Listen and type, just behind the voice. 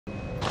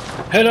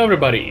Hello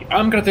everybody,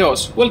 I'm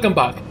Krataios. Welcome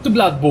back to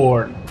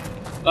Bloodborne.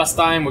 Last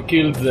time we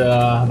killed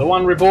the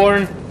one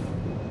reborn.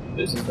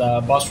 This is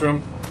the boss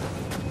room.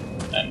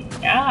 And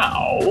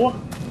now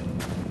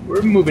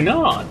we're moving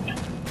on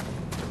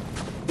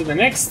to the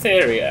next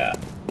area.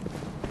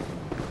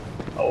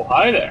 Oh,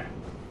 hi there.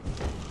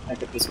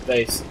 Look at this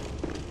place.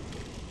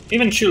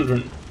 Even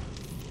children.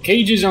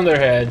 Cages on their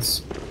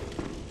heads.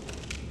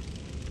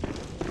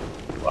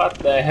 What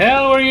the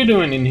hell were you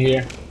doing in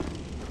here?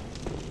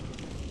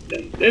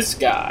 Then this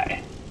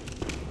guy.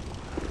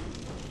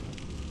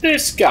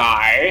 This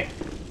guy.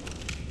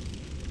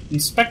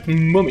 Inspect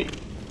mummy.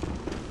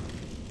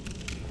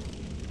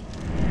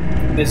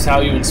 This is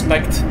how you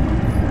inspect.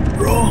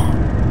 Bro.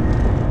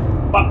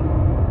 But,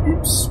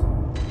 oops.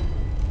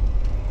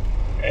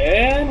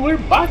 And we're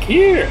back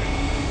here.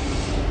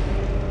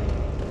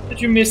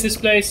 Did you miss this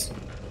place?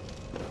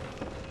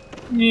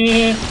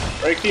 Yeah.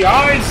 Break the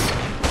eyes.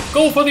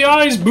 Go for the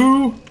eyes,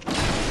 boo.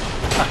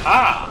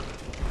 Haha.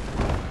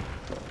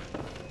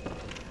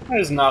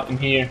 There's nothing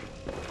here.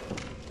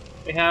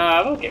 We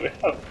have, okay, we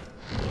have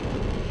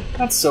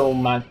not so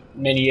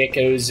many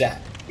echoes.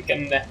 We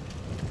can.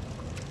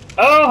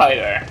 Oh, hi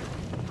there.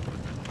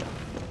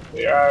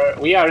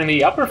 We are in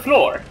the upper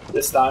floor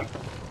this time.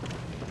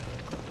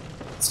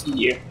 Let's see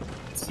here.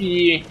 Let's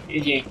see.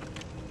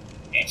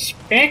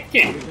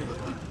 Inspecting.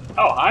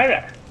 Oh, hi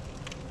there.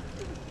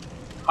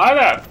 Hi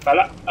there,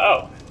 fella.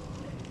 Oh,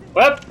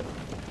 well,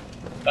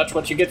 that's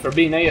what you get for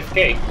being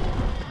AFK.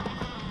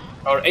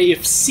 Or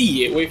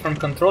AFC, away from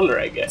controller,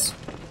 I guess.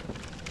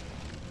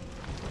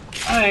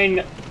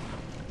 Fine.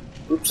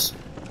 Oops.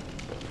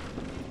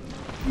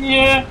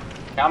 Yeah,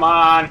 come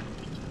on.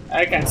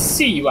 I can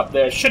see you up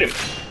there. Shoot him.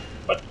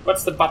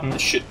 What's the button to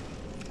shoot?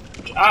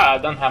 Ah, I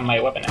don't have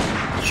my weapon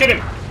out. Shoot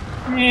him.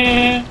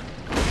 Yeah.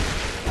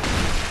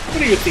 What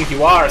do you think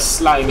you are,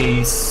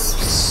 slimy,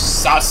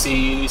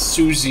 sassy,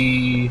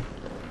 Susie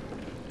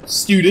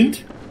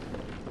student?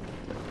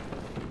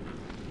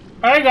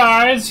 Hi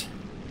guys.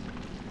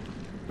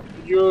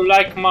 You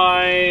like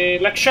my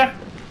lecture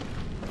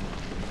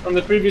from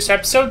the previous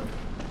episode?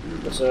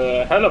 It was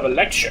a hell of a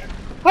lecture.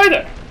 Hi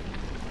there!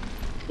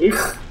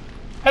 Ugh.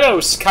 Hello,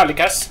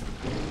 Skalikas.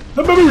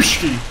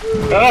 Babushki!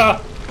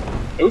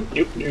 Nope,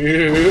 nope,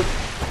 nope.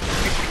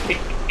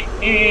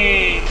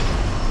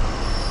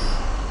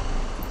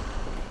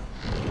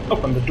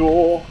 Open the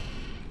door.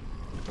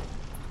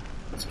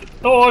 Let's get the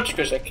torch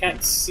because I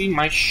can't see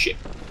my shit.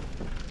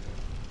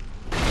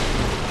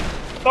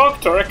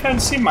 Doctor, I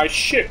can't see my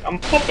shit. I'm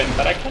popping,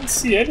 but I can't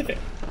see anything.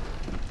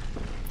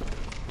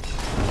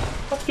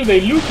 What do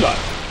they look like?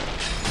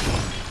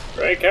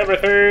 Break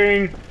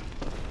everything.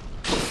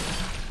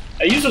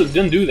 I usually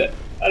don't do that.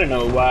 I don't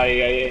know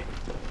why.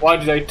 Why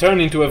did I turn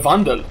into a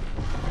vandal?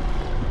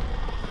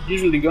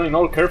 Usually going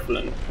all careful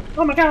and.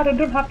 Oh my god! I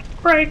don't have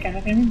to break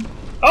anything.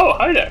 Oh,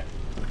 hi there.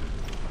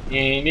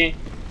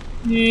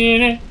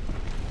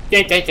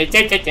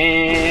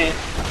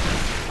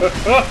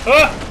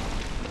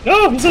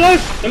 No, he's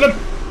alive! Kill him!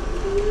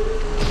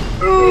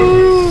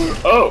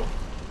 Oh!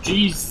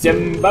 Jeez,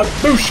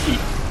 Zimbabushki!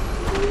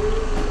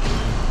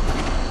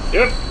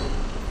 Yep!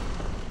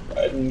 I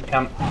didn't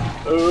come.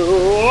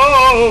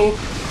 Oh!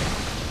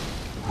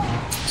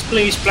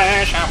 Splish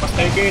splash, I was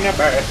taking a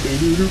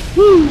bath.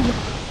 Woo!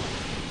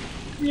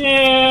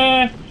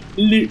 Yeah!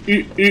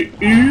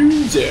 Loser!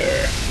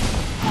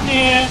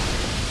 Yeah!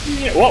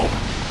 Yeah! Whoa!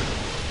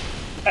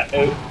 Uh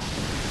oh!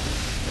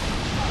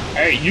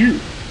 Hey, you!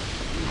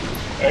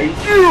 Hey,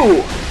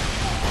 you!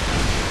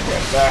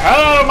 Get the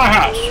hell out of my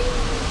house!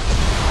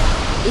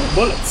 Ooh,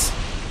 bullets!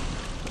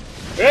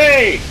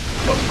 Hey!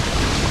 Oh.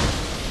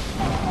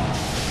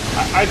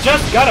 I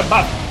just got a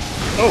button.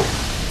 Oh,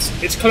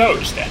 it's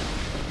closed then.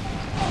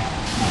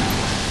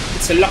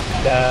 It's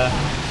locked.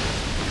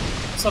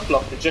 It's not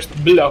locked. It's just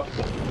blocked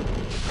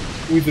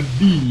with a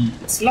B.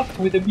 It's locked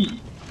with a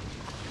B.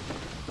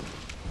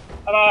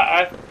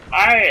 I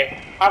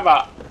have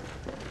a.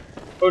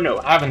 Oh no,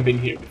 I haven't been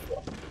here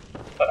before.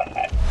 But I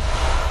had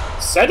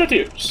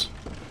sedatives.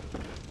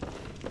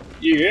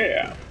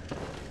 Yeah.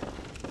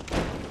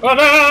 Oh,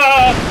 no!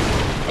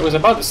 I was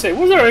about to say,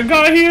 was there a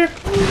guy here?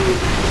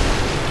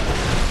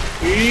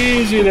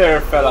 Easy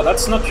there, fella.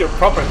 That's not your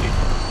property.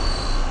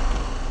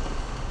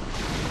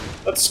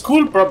 That's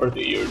school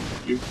property.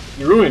 You're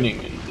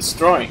ruining and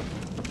destroying.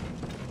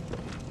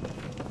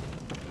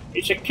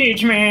 It's a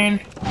cage, man.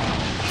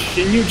 It's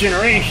a new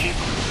generation.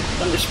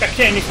 Don't respect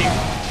anything.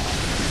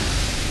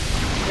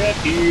 Get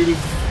healed.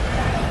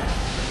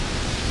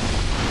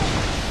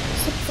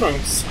 Stop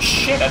throwing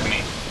shit at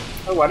me.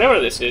 Or whatever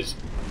this is.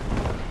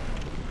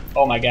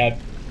 Oh my god.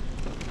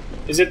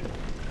 Is it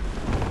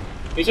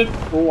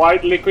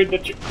white liquid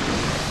that you...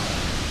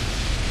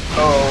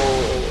 Oh.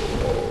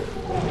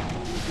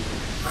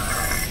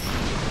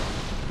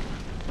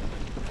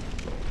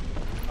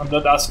 I'm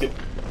not asking.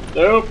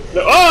 Nope.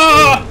 No.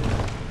 Ah!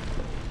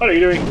 What are you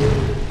doing?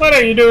 What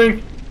are you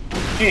doing?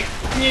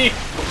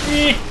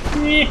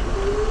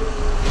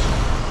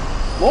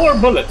 More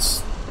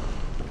bullets.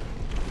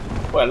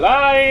 Well,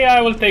 I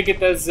will take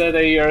it as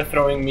they are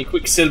throwing me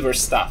Quicksilver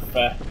stuff.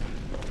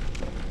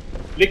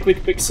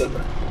 Liquid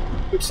Quicksilver.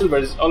 Quicksilver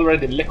is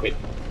already liquid.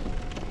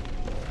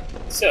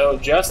 So,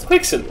 just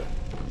Quicksilver.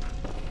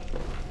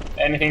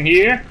 Anything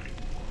here?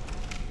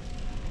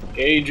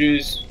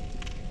 Cages.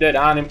 Dead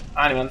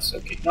animals.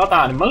 Okay, not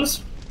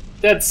animals.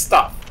 Dead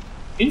stuff.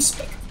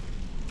 Inspect.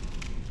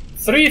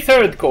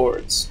 3/3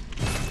 chords.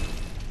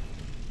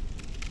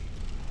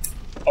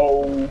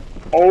 Oh,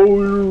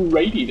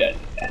 alrighty then.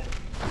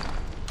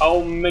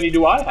 How many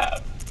do I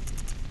have?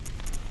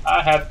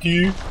 I have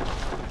 2.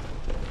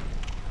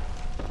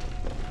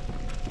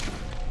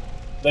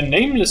 The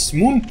nameless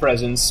moon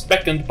presence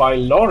beckoned by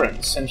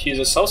Lawrence and his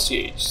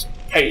associates.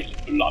 Pale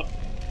blood.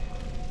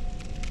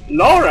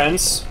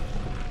 Lawrence?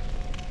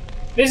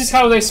 This is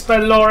how they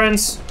spell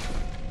Lawrence?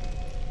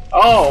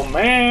 Oh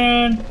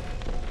man.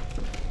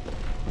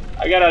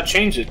 I gotta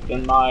change it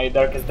in my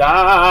darkest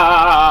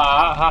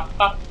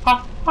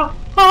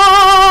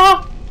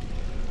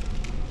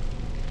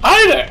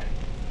Hi there!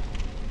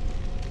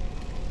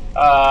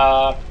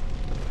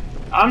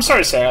 I'm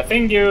sorry sir, I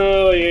think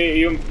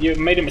you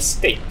made a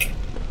mistake.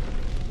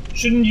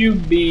 Shouldn't you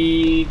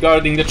be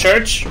guarding the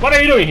church? What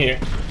are you doing here?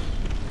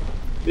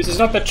 This is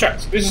not the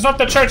church. This is not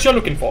the church you're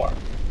looking for.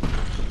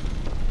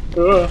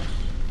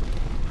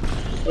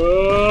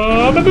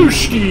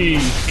 Babushki!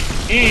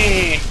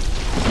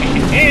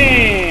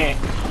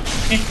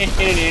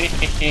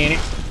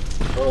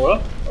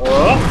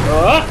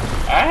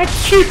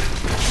 Achoo!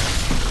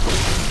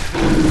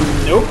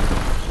 Nope.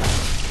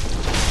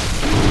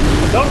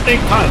 Don't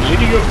take kindly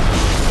to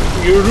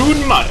your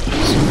rude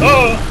manners.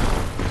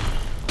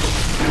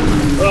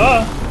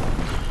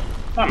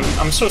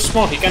 I'm so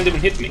small he can't even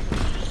hit me.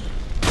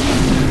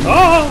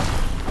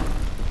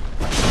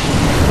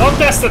 Don't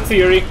test that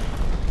theory.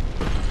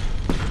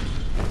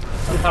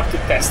 Don't have to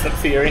test that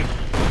theory.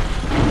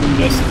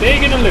 Just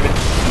take it and live it.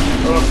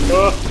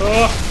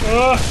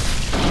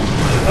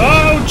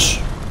 Ouch!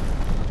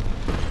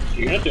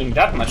 You're not doing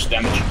that much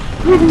damage.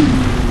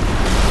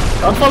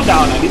 Don't fall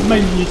down, I need my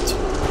loot.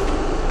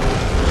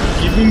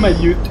 Give me my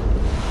loot.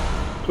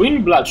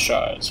 Twin blood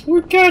shards.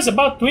 Who cares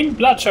about twin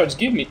blood shards?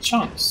 Give me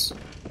chunks.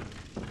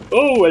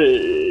 Oh, a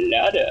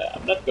ladder.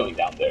 I'm not going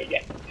down there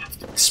yet. I have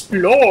to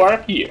explore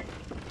up here.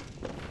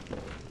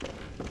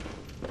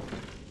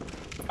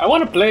 I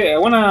wanna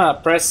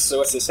press,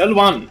 what's this,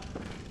 L1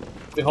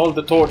 to hold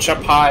the torch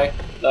up high,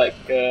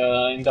 like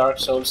in Dark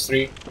Souls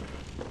 3,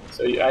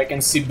 so I can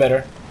see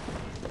better.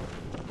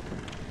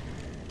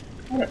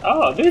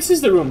 Oh, this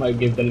is the room I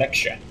give the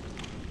lecture.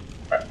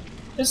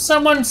 There's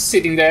someone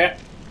sitting there.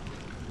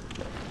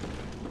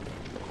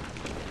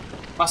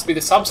 Must be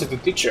the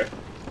substitute teacher.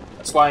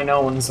 That's why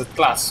no one's at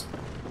class.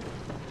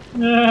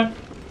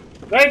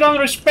 They don't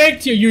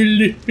respect you,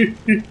 you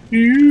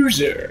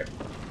loser.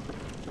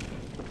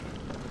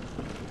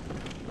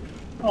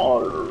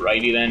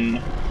 Alrighty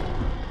then.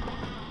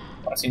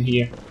 What's in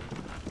here?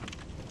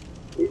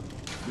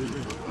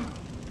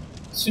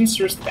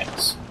 Sincere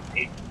thanks.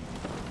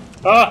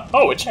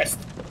 Oh, a chest.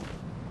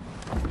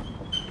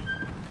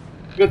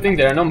 Good thing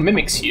there are no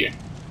mimics here.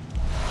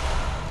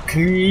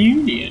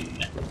 Communion.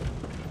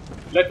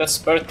 Let us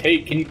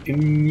partake in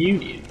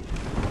communion.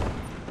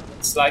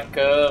 It's like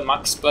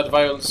max blood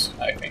vials,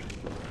 I think.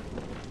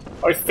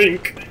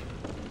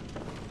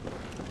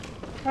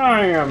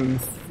 I am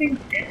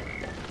thinking.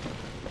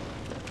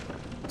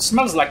 It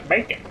smells like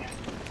bacon.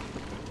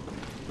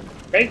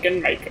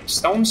 Bacon maker,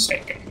 stone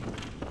shaking.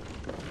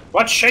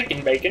 What's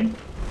shaking, bacon?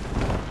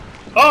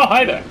 Oh,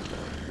 hi there.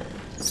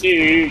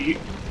 See,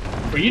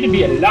 for you to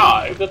be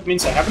alive, that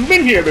means I haven't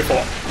been here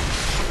before.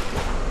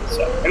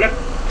 So, hello.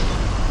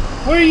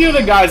 Were you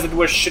the guys that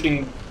were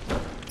shooting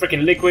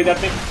freaking liquid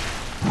at me?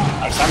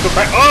 It's time to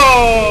fight.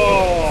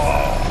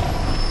 Oh!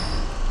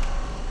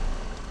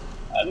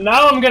 And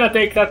now I'm gonna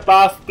take that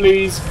bath,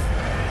 please.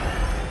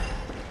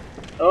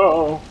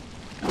 Uh-oh.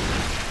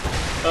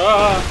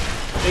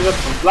 Is that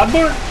from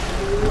Bloodborne?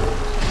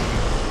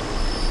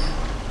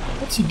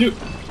 What's he do?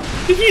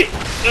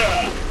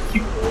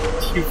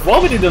 He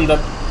vomited on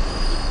that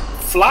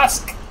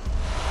flask.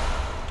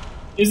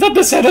 Is that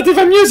the sedative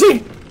I'm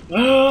using?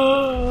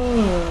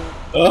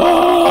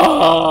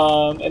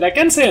 And I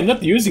can't say I'm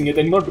not using it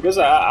anymore because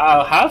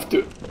I'll have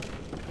to.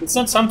 It's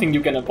not something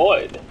you can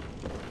avoid.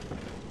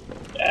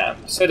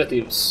 Damn,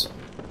 sedatives.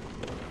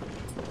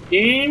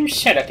 Team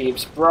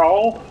sedatives,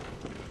 bro.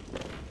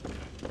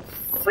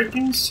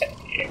 Freaking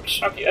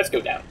sedatives. Okay, let's go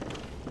down.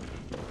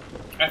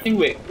 I think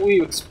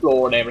we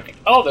explored everything.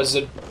 Oh, there's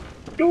a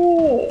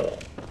door.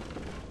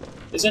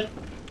 Is it?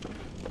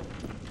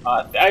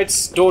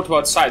 It's door to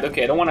outside.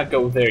 Okay, I don't want to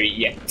go there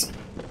yet.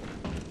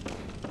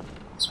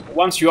 So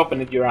once you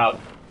open it, you're out.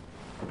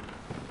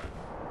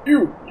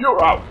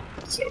 You're out.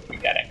 So we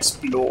gotta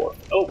explore.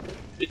 Oh,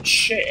 the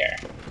chair.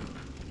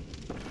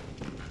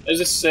 Is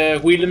this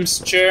William's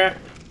chair?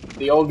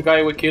 The old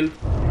guy we killed?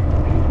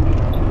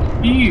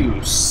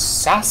 You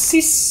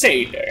sassy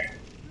sailor.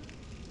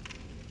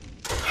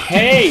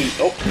 Hey!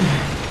 Oh.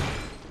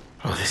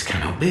 Oh, this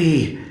cannot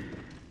be.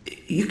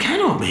 You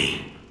cannot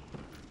be.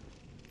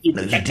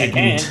 No, you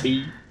didn't.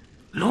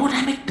 Lord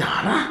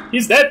Amygdala?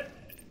 He's dead.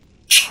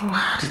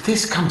 How did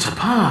this come to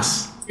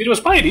pass? It was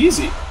quite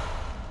easy.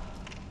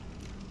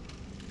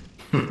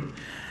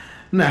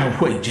 Now,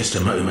 wait just a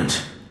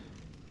moment.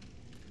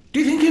 Do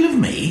you think ill of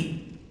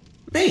me?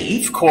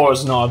 Me? Of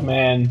course not,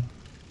 man.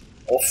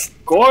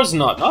 Of course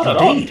not. Not at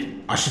all.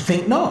 Indeed, I should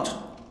think not.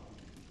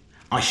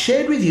 I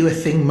shared with you a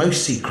thing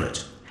most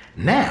secret.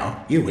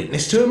 Now you're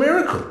witness to a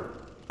miracle,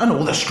 and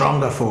all the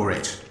stronger for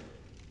it.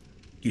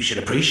 You should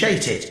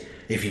appreciate it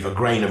if you've a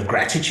grain of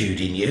gratitude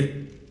in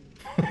you.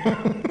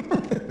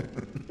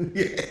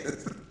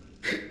 Yes.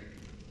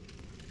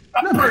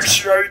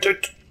 Appreciate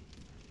it.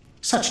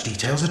 Such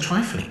details are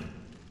trifling.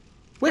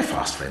 We're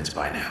fast friends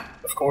by now.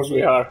 Of course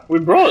we are.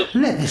 We're brothers.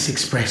 Let this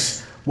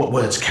express what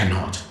words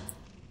cannot.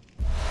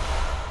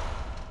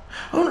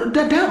 Oh,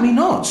 doubt me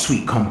not,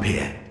 sweet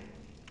compeer.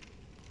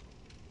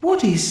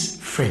 What is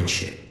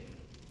friendship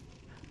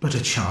but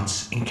a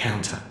chance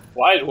encounter?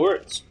 Wise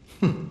words.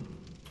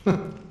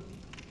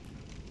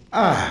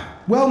 Ah,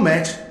 well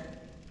met.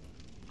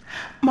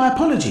 My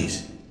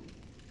apologies,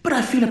 but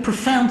I feel a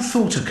profound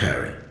thought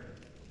occurring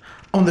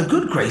on the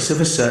good grace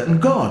of a certain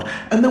god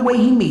and the way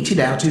he meted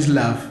out his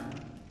love.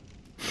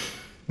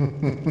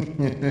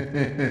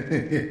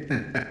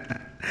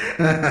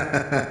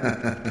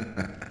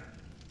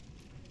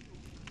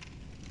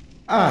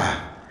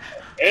 Ah.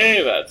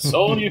 Hey, that's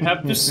all you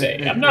have to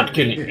say. I'm not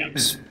killing you, I'm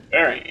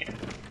sparing you.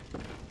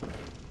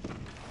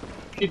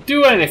 If you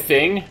do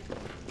anything,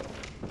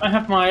 I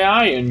have my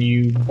eye on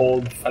you,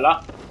 bold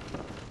fella.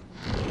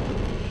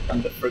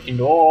 Open the freaking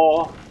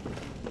door.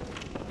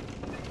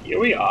 Here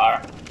we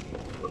are,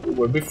 where we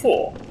were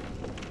before.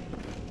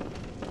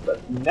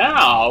 But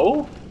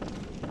now...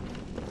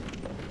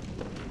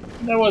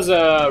 there was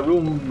a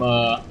room,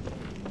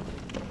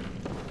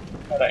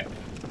 that I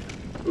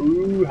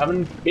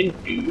haven't been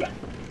to.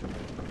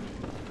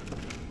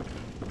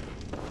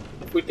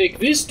 If we take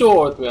this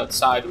door to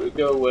outside, we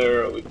go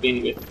where we've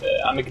been with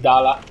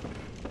Amygdala.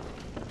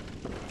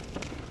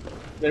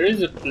 There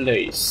is a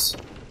place.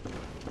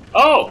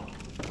 Oh!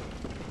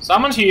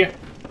 Someone's here.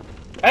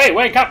 Hey,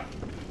 wake up!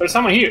 There's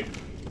someone here.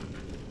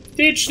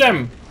 Teach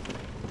them!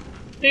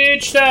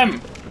 Teach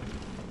them!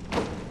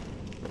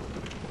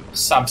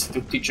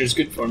 Substitute teacher's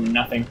good for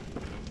nothing.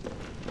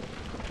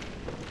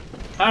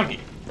 Come here.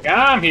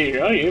 Come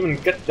here. Oh, you even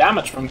get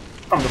damage from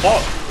the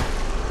ball.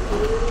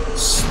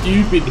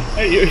 Stupid.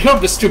 Hey, you're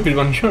the stupid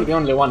one. You're the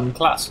only one in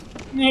class.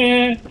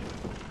 Yeah.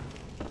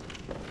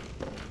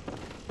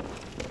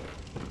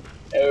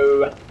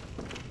 Oh.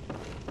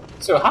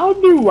 So how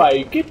do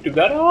I get to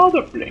that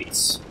other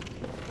place?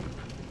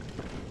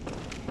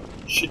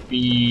 Should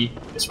be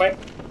this way?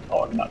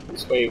 Oh, not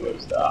this way.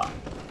 Was the...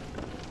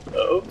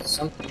 oh,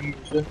 something...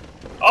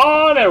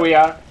 oh, there we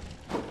are.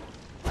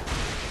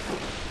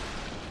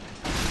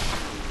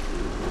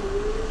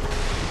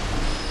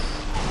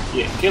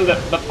 Yeah, kill the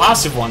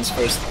passive ones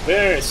first.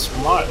 Very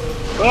smart.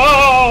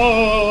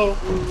 Oh!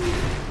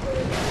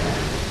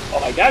 Oh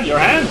my god, your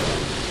hand!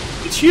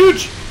 It's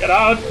huge! Get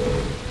out!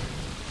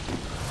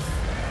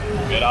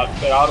 Get out,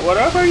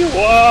 wherever you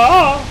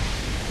are!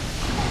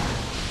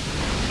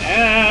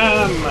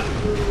 Damn!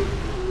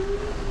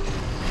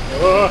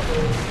 Oh.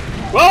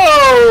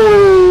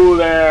 Whoa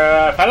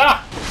there,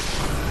 fella!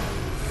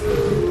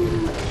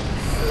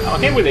 I'm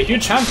okay with a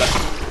huge hand, but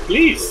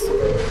please!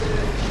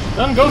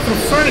 Don't go through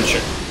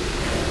furniture!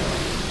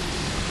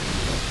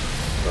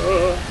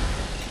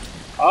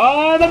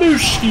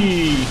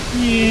 Babushki!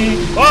 Yeah.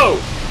 Whoa!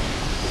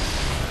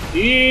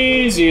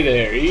 Easy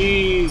there,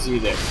 easy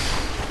there.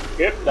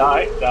 Yep,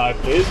 die,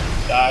 please.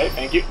 Die,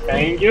 thank you.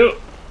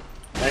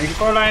 Thank you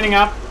for lining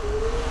up.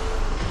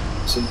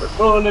 Silver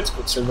bullets,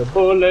 good silver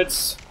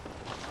bullets.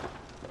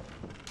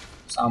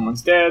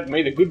 Someone's dead,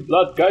 may the good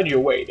blood guide your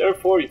way,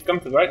 therefore you've come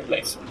to the right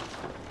place.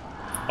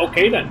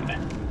 Okay then.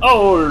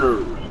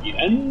 Alrighty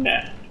then.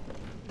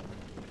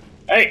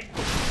 Hey!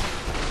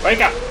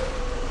 Wake up!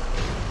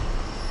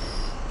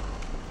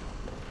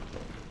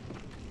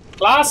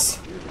 Class?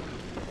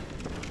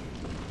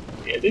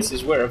 Yeah, this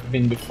is where I've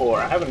been before.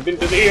 I haven't been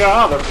to the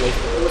other place,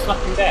 but there was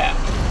nothing there.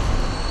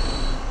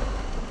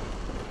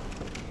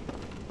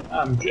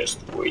 I'm just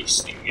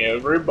wasting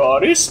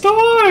everybody's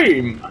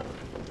time!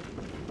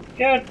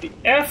 Get the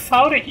F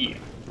out of here!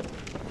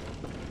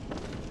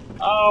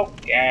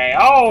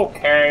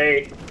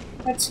 Okay.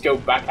 Let's go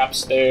back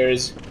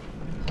upstairs.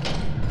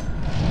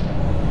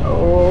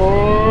 Oh.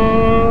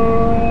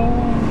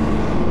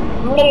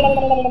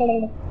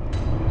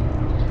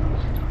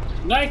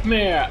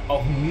 Nightmare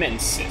of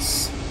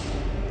Menses.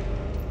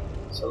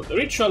 So the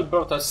ritual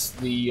brought us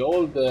the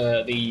old,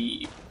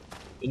 the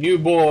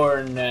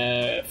newborn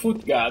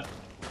foot god,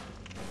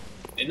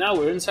 and now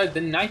we're inside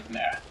the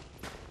nightmare.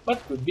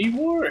 What could be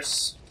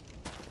worse?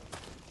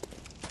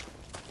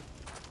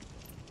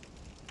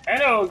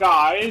 Hello,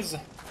 guys.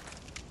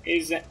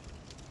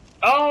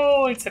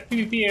 Oh, it's a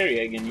PvP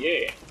area again.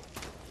 Yeah.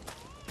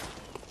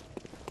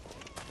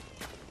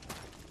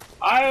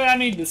 I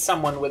need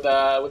someone with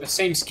the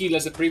same skill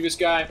as the previous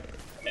guy.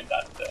 I mean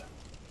that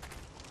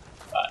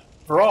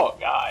pro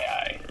guy.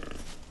 I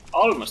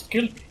almost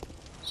killed me.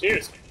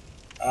 Seriously.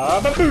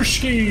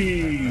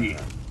 Babushki!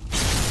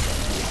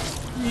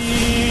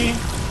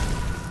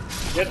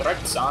 Get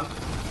wrecked, son.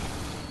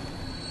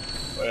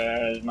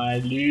 Where's my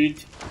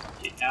loot?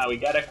 Okay, now we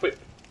gotta equip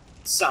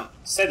some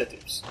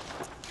sedatives.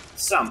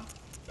 Some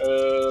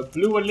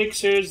blue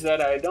elixirs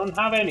that I don't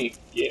have any.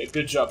 Yeah,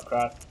 good job,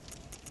 Krat.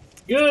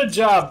 Good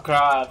job,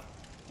 Krat.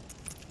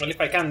 Well, if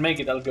I can't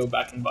make it, I'll go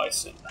back and buy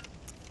some.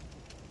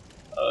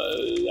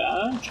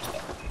 Just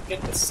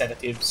get the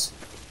sedatives.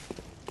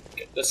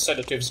 Get the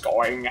sedatives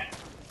going.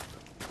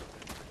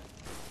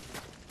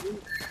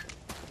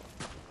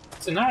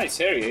 It's a nice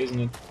area, isn't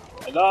it?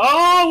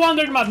 Oh,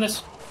 Wandered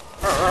Madness!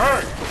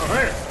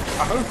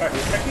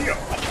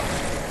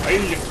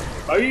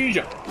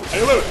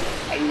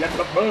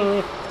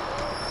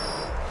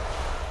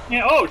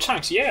 Yeah, oh,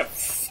 chunks, yeah,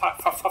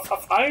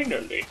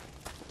 finally.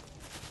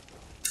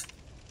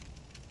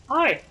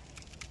 Hi.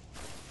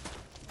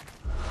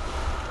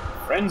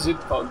 Frenzied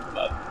Pug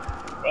Blood.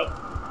 Well.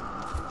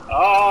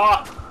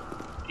 Ah!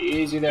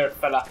 Easy there,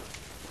 fella.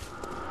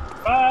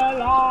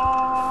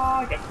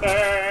 Fella! Get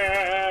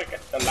there!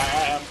 Get the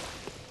lamp.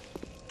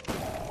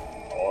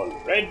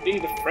 Already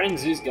the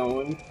frenzy's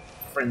going.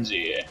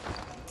 Frenzy.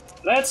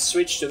 Let's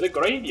switch to the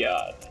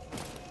graveyard.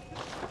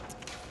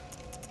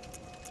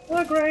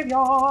 The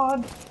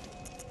graveyard.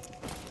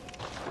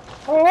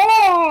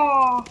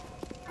 Oh!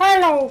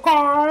 Hello,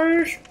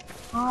 guys!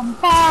 I'm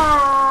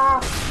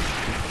back!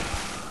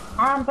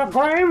 I'm the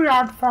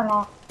graveyard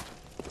fella.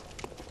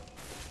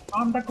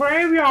 I'm the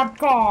graveyard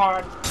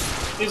guard.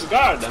 This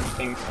guard, I'm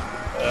thinking.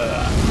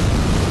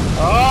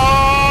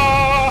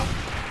 Oh!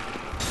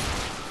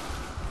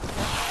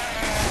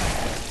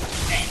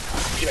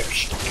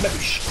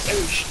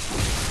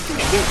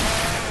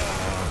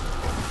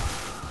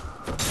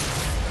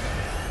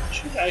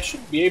 I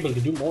should be able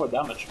to do more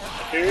damage.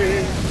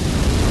 Okay.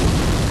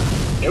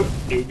 Nope.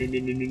 No,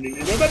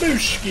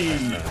 babushki!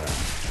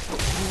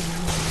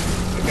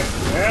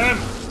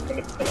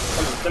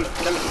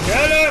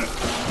 Kill him!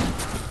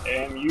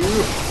 Damn you!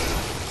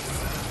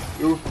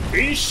 You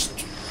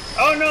beast!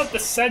 Oh no, the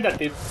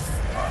sedative!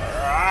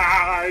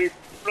 I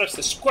press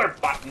the square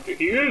button to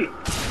heal!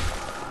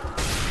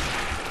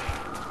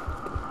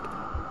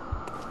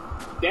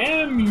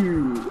 Damn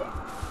you!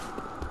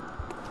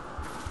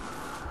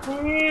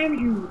 Damn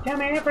you!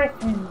 Damn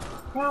everything!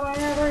 Damn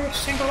every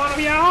single one of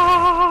you!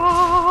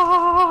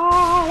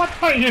 What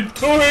are you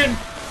doing?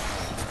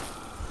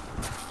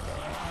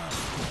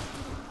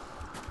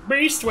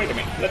 Beast, wait a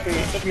minute. Let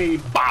me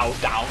bow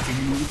down to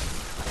you.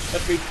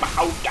 Let me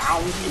bow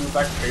down to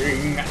the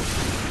king.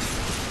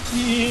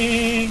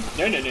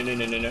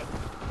 No.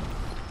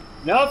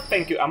 No,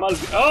 thank you. I'm all.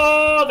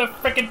 Oh, the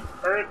frickin'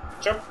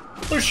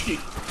 Bushki.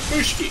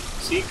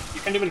 See,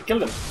 you can't even kill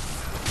them.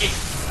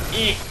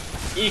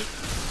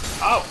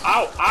 Ow!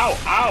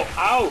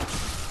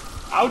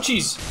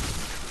 Ouchies!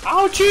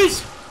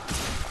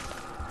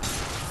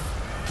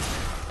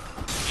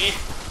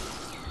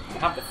 I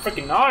have the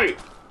frickin' eye.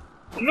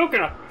 Looking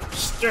at me,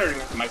 staring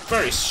at my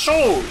very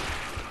soul.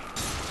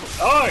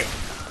 Oi!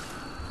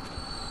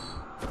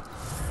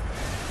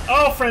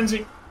 Oh,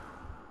 frenzy!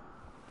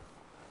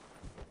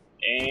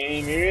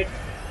 Aim it!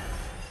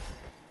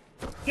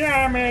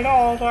 Damn it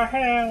all to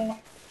hell!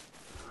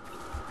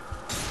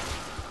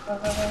 I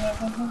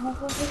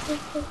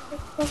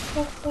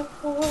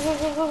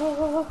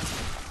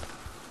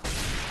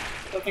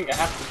don't think I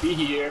have to be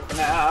here for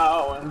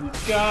now, and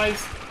these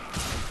guys.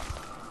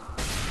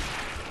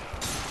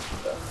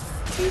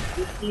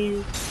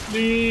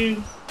 Please.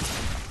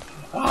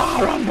 Ah,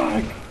 run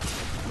back!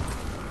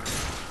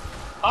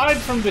 Hide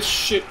from this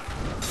shit!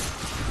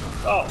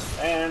 Oh,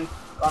 and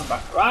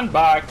run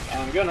back!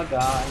 I'm gonna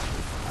die!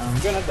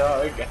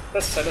 Get the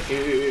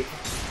sedative!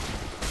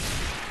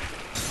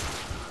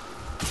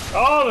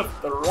 Oh,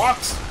 the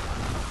rocks!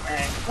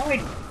 Man,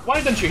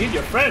 why don't you hit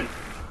your friend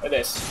with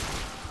this?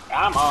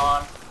 Come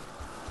on!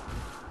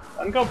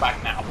 Don't go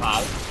back now,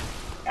 pal.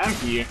 Come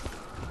here.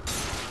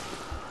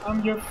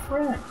 I'm your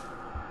friend.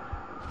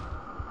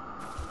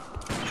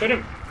 Shoot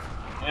him!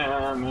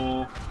 Come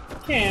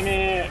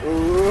here!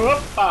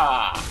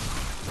 Whoopa!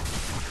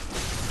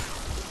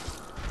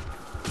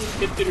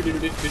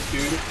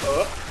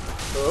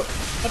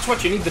 That's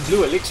what you need the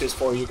blue elixirs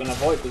for. You can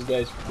avoid these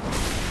guys,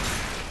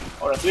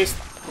 or at least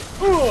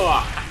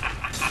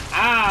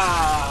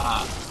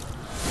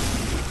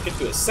get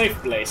to a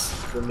safe place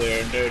when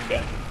they're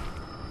done.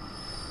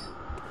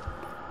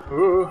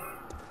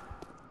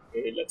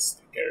 Okay, let's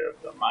take care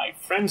of my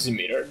frenzy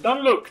meter.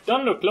 Don't look,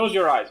 close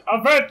your eyes.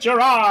 Avert your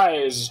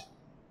eyes!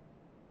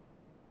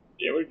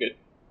 Yeah, we're good.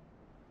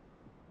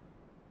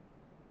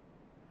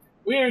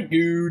 We're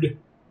good.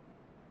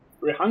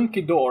 We're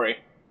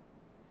hunky-dory.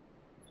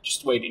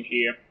 Just waiting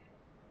here.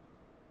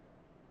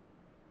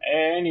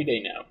 Any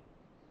day now.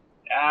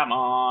 Come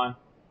on.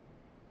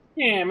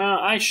 Yeah, man,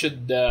 I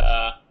should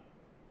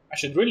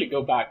really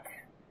go back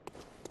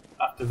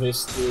after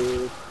this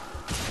to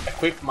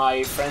equip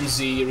my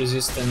frenzy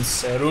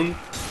resistance rune.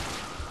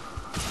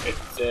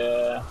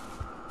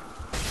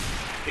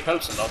 It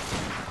helps a lot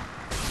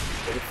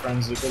for the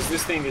frenzy, because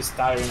this thing is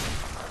tiring.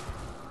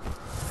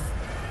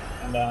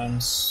 And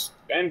I'm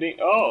spending...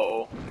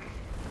 Oh!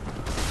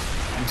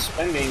 I'm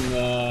spending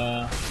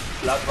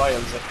blood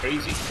vials like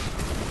crazy.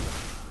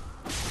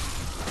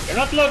 You're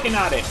not looking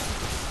at it!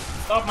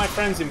 Stop my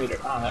frenzy meter.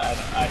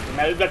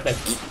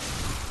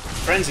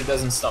 Frenzy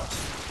doesn't stop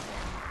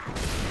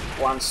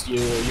once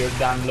you're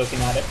done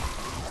looking at it.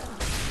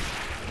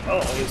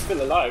 Oh, he's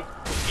still alive.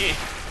 Yeah.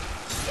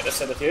 Get a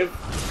sedative.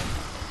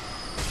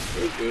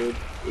 You're good.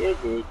 You're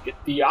good. Get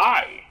the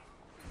eye.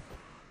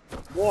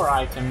 More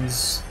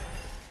items.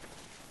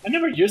 I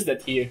never used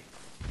that here.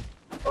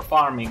 For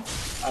farming.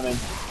 I mean,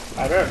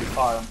 I rarely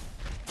farm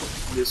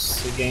in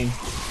this game.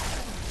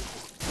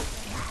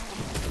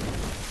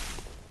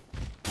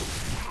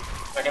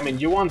 Like, I mean,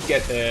 you won't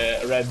get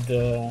a red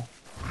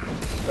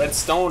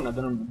stone, I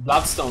don't know,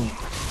 bloodstone,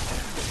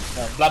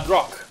 blood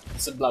rock.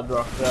 It's a blood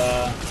rock.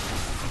 The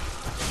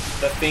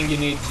thing you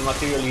need, the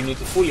material you need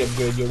to fully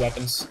upgrade your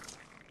weapons.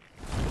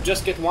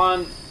 Just get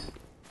one.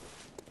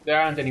 There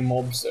aren't any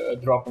mobs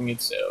dropping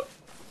it, so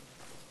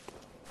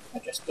I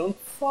just don't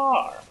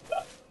farm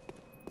that.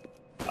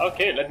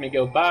 Okay, let me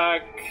go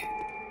back,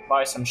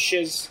 buy some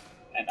shiz,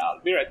 and I'll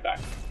be right back.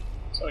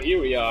 So here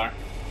we are.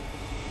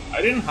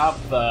 I didn't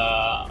have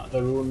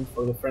the rune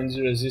for the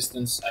frenzy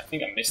resistance. I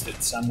think I missed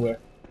it somewhere.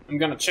 I'm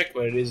gonna check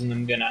where it is, and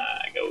I'm gonna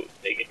go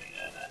take it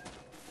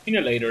in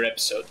a later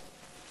episode.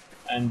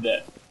 And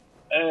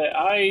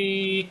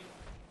I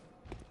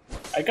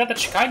got a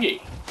Chikage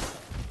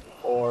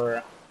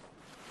for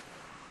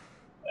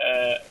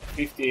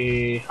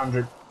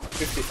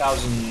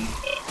 50,000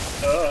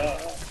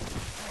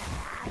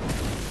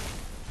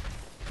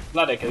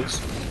 blood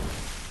echoes.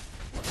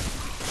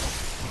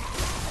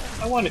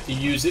 I wanted to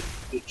use it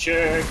to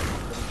check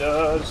what it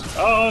does.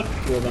 Oh,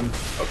 2 of them.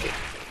 Okay.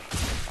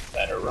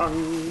 Better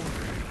run.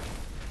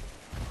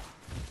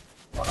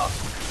 Or not.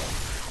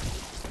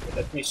 Okay,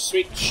 let me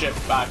switch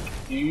back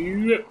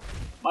to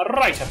my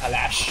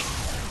Micolash.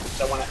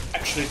 So I want to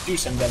actually do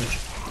some damage.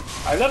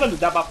 I leveled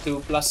it up to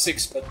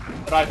 +6, but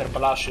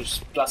Micolash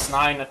is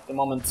 +9 at the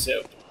moment,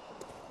 so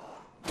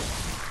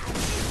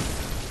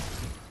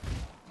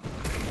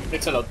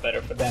it's a lot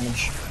better for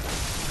damage.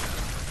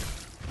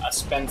 I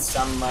spent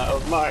some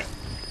of my...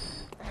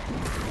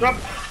 Drop!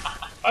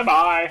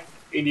 Bye-bye,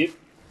 idiot.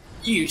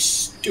 You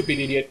stupid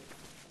idiot.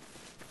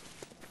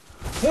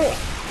 Oh.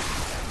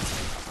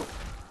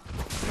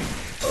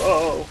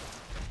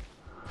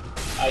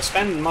 I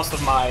spend most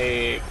of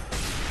my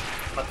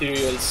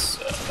materials,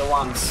 the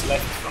ones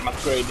left from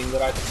upgrading the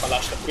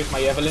Micolash, with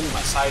my Evelyn,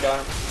 my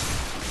sidearm.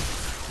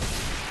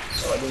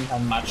 So I didn't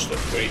have much to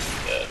upgrade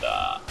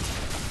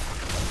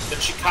the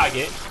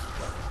Chikage.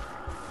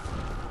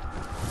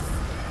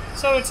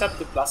 So it's up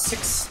to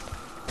 +6.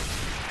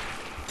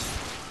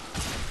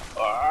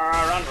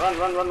 Run, run,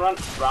 run, run, run.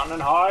 Run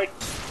and hide.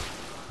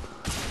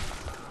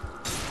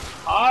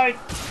 Hide.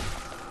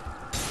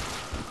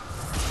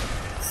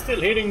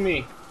 Still hitting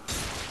me.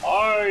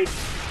 Hide.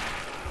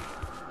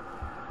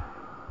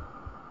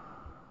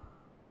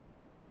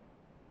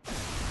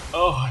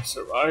 Oh, I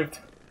survived.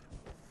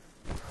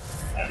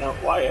 I don't know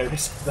why I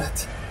risked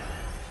that.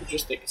 You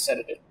just take a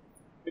sedative.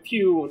 If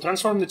you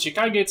transform the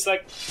Chikage, it's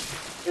like...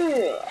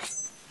 It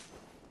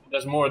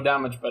does more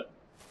damage, but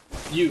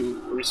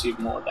you receive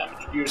more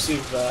damage. You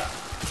receive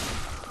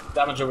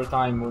damage over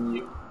time when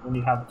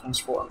you have it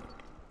transformed.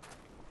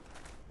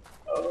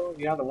 Oh,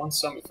 the other one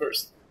saw me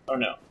first. Oh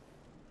no.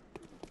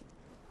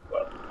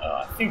 Well,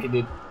 I think it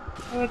did.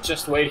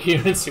 Just wait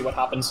here and see what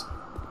happens.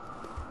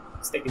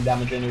 It's taking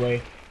damage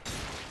anyway.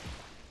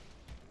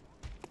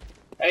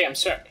 Hey, I'm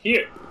sir.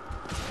 Here.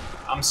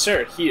 I'm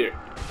sir. Here.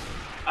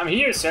 I'm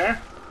here, sir.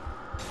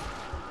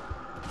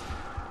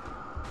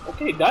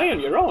 Okay, die on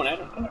your own. I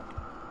don't care.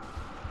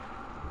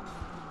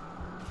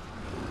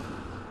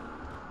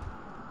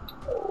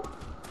 Oh.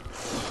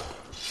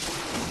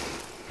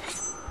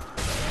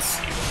 Let's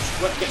see.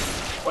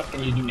 What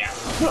can you do now?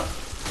 Huh.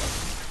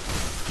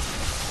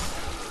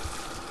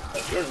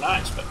 But you're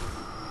nice, but...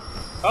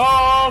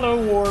 Oh, the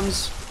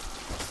worms.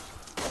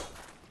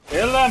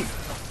 Kill them.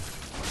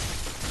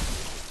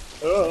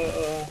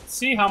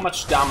 See how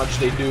much damage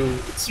they do.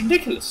 It's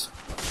ridiculous.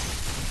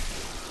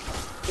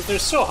 But they're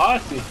so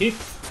hard to hit.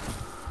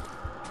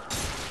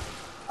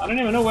 I don't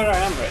even know where I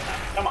am right now.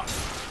 Come on.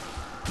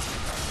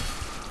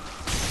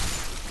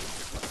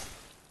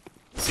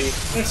 See,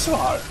 they're so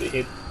hard to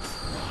hit.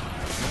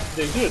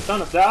 They do a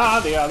ton of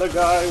that. The other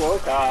guy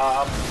woke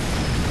up.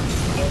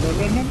 No, no,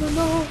 no, no, no,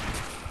 no.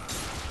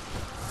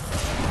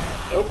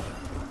 Nope.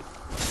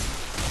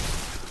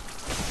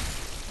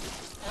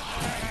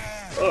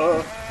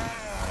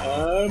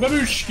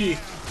 Babushki!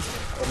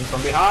 Coming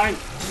from behind.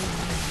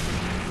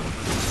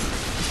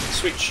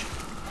 Switch.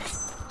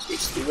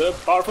 Switch to the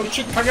powerful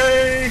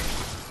Chikage!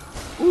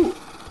 Ooh.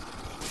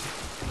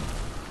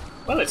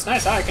 Well, it's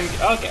nice. I can...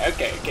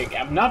 Okay.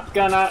 I'm not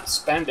gonna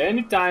spend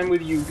any time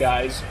with you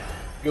guys.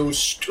 Go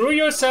screw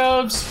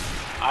yourselves.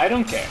 I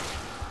don't care.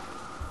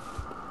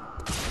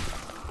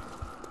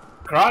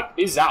 Krat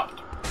is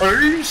out.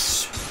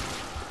 Peace!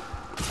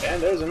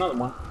 And there's another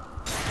one.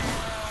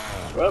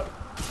 Well,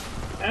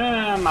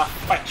 I'ma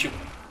fight you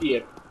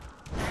here.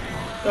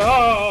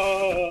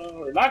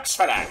 Oh, relax,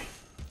 fella.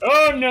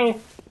 Oh no!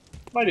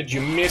 Why did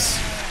you miss?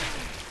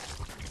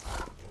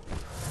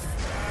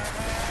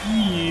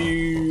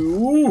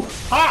 You!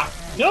 Ha!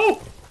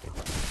 No!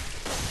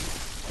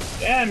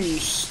 Damn you!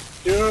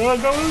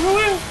 Go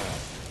away!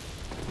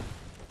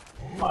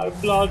 My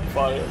blood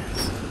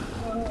vials.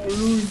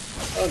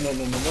 Oh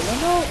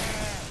no!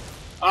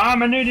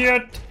 I'm an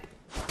idiot!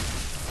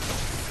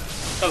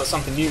 Tell us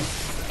something new.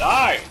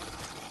 Die!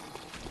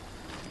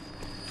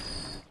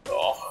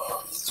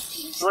 Oh,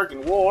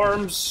 freaking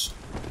worms!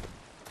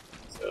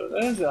 So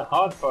there's a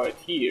hard part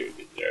here,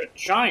 because there are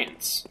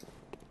giants.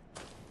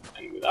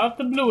 And without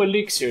the blue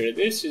elixir,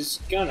 this is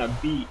gonna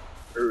be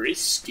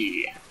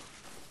risky.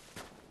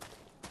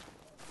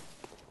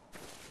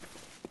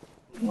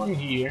 One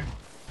here.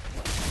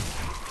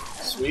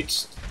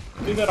 Switch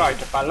to the right,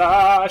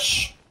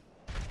 Micolash.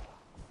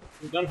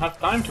 We don't have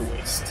time to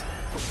waste.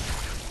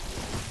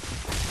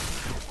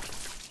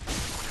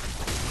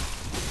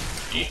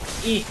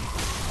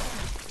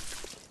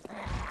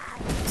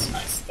 That's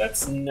nice.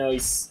 That's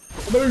nice.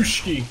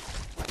 Kabooshki!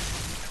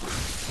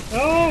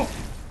 No!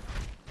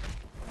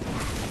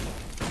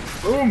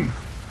 Boom!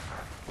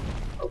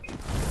 Okay.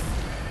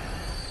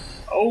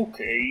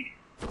 Okay.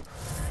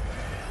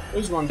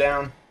 There's one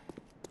down.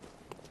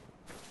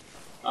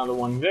 Another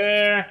one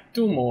there.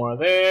 Two more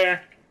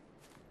there.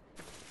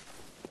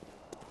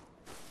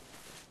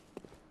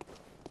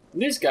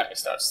 This guy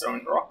starts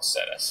throwing rocks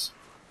at us.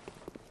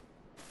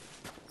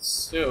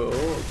 So,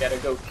 we gotta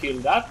go kill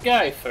that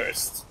guy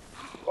first.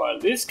 While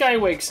this guy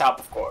wakes up,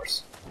 of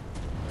course.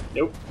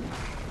 Nope.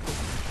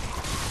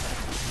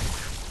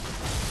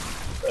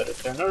 Better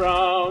turn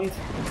around.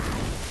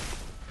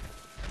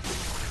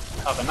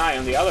 Have an eye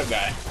on the other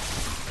guy.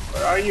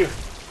 Where are you?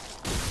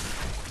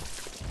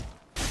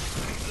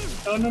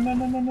 Oh no no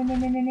no no no no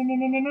no no no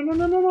no no no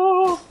no no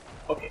no.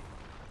 Okay.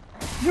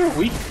 You're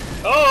weak.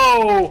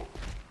 Oh!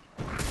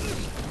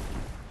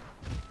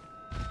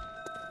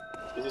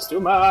 This is too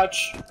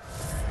much.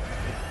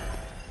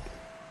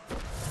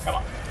 Come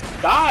on.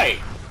 Die!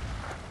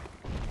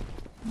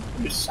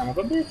 You son of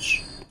a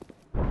bitch.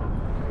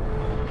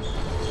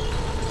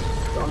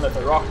 Don't let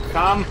the rock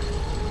come.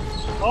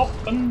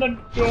 Open the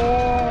door!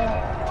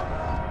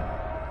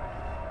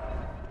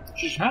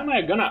 Jeez, how am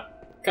I gonna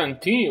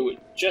continue with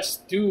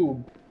just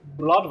 2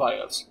 blood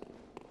vials?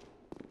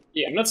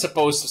 Yeah, I'm not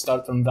supposed to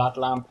start from that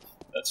lamp.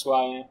 That's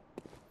why.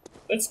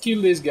 Let's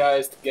kill these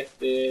guys to get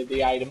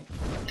the item.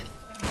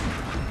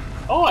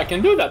 Oh, I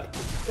can do that!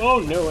 Oh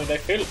no, and I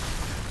failed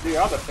the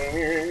other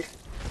thing.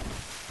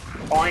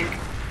 Boink!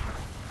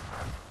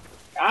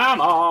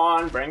 Come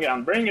on! Bring it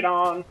on, bring it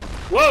on!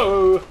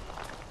 Whoa!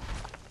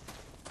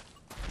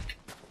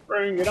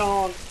 Bring it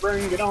on,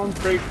 break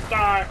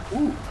die!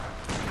 Ooh!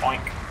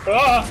 Boink!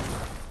 Ah!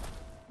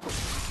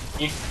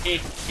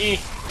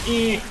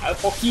 Al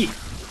poki!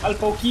 Al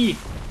poki!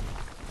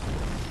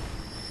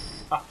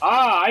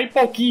 Haha! Al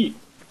poki!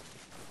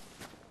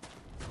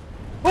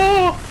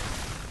 Oh!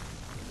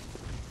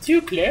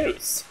 Too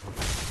close!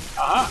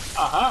 Aha!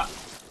 Aha!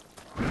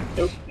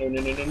 Nope! No!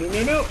 No! No! No!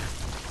 No! No!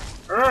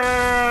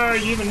 No!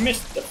 You even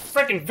missed the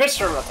frickin'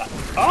 visceral attack!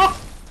 Oh!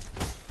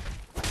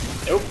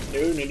 Nope! No!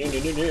 No! No!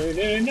 No!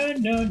 No! No!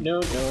 No! No!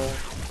 No!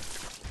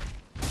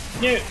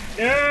 No!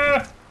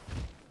 No!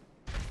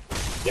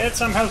 Get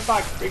some health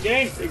back!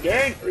 Regain!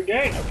 Regain!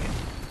 Regain! Okay.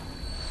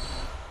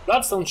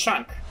 Bloodstone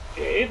chunk.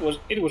 It was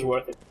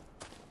worth it.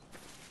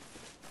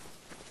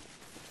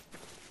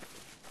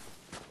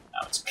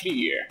 Now it's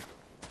clear.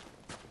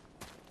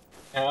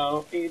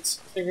 Now it's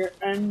clear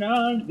and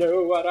I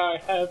know what I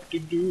have to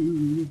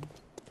do.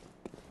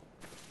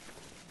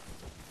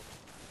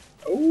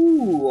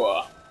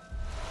 Ooh!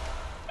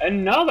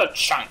 Another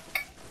chunk!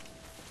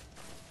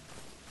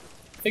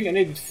 I think I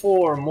needed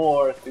 4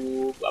 more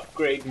to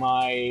upgrade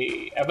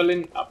my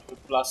Evelyn up to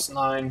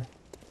 +9.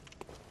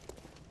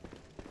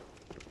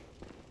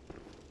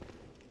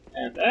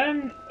 And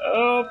then,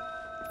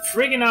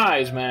 friggin'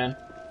 eyes, man.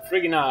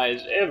 Friggin'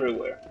 eyes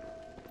everywhere.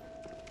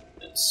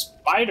 And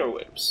spider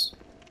webs.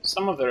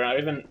 Some of them are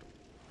even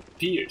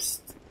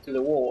pierced to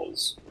the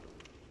walls.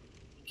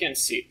 You can't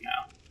see it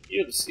now.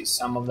 You'll see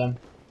some of them.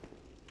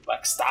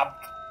 Like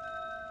stabbed.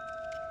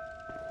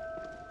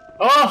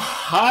 Oh,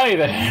 hi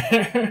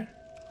there!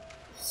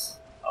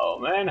 Oh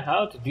man,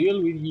 how to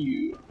deal with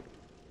you?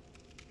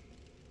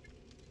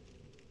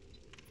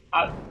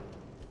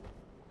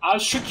 I'll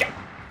shoot ya!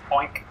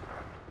 Boink.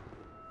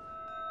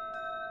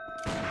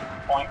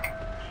 Boink.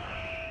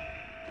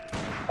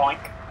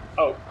 Boink.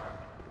 Oh.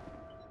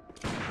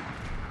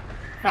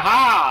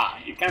 Haha!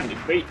 You can't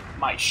evade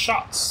my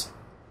shots.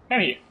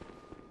 Come here.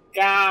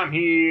 Come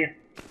here.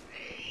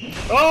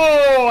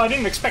 Oh, I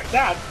didn't expect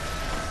that.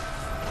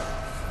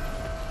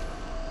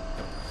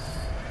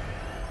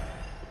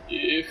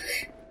 Ugh.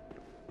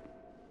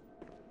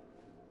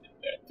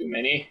 There are too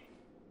many.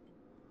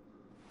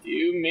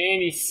 Too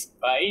many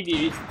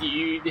spiders,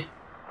 dude.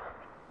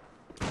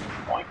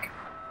 Boink.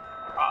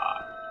 Ah.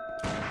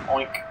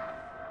 Oink.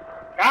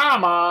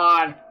 Come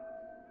on!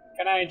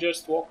 Can I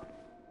just walk?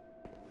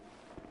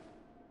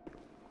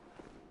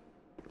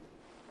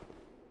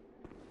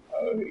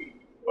 Oh,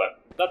 well,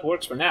 that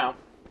works for now.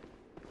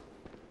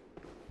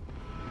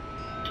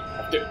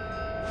 Have to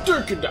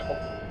take you down.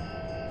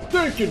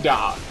 Take you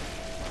down.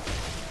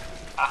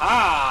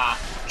 Aha!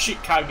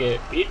 Chikage,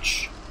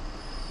 bitch.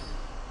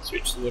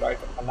 Switch to the right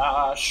of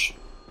Micolash. I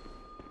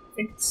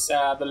think it's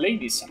the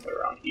lady somewhere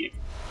around here.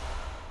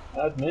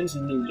 Admin's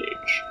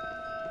knowledge.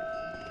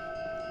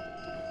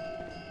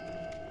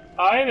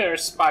 Hi there,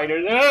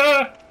 spider.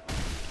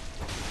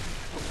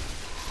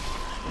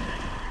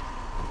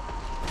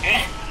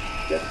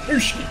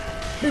 Booshki!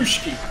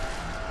 Booshki!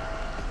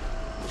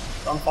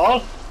 Don't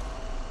fall!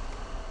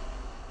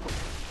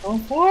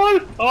 Don't fall!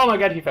 Oh my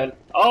god, he fell.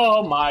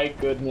 Oh my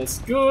goodness.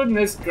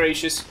 Goodness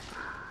gracious.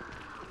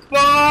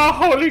 Oh,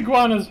 holy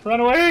iguanas! Run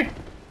away!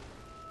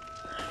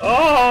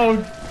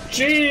 Oh,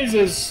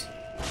 Jesus!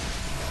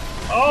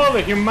 Oh,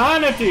 the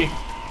humanity!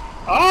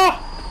 Ah!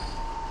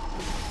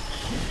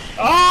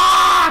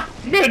 Ah!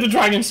 Get the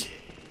dragons!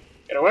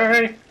 Get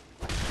away!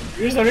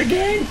 Use that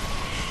again!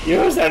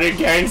 Use that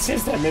again,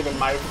 system! Even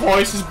my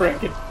voice is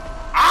breaking.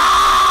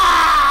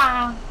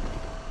 Ah!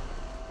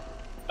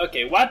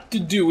 Okay, what to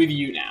do with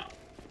you now?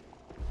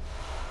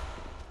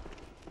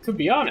 To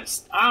be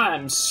honest,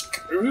 I'm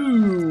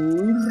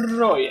screwed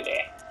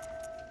royally.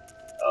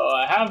 Oh,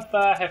 I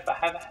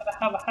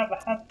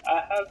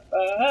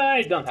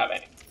don't have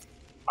any.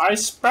 I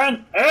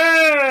spent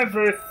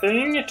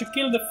everything to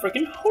kill the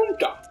freaking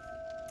hunter.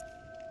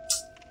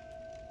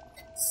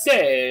 So,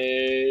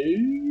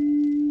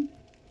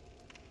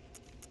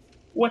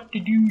 what to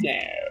do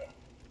now?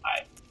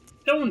 I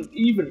don't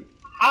even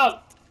have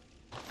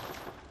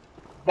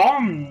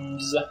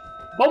bombs.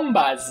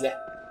 Bombas.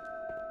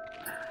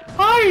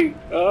 Hi.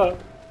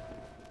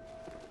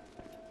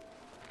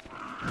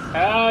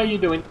 How you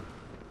doing?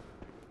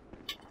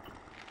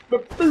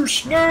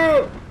 Baboosh,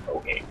 no!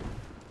 Okay.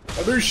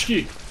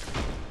 Babooshki.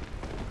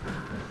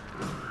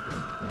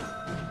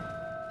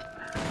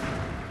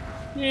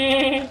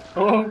 Yeah.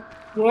 Oh.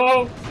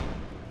 Whoa.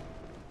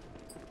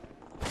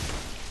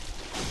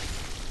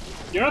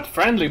 You're not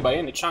friendly by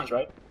any chance,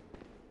 right?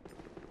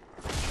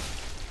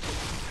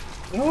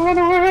 No, run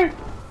away!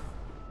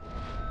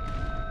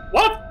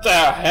 What the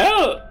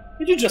hell?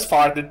 You just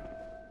farted.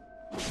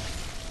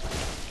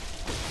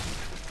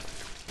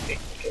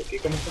 Okay,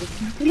 come on.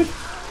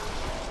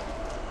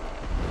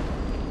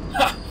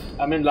 Ha!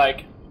 I mean,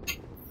 like,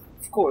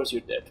 of course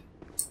you're dead.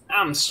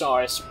 I'm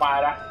sorry,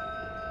 spider.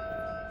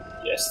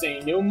 Just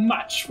ain't no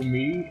match for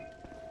me.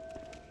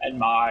 And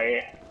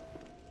my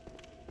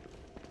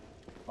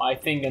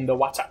thing in the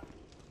water.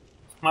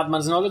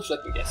 Madman's knowledge,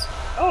 let me guess.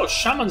 Oh,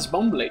 Shaman's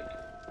Bomb Blade.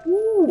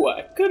 Ooh,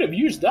 I could have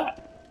used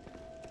that.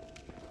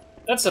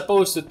 That's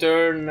supposed to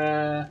turn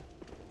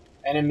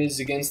enemies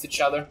against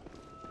each other.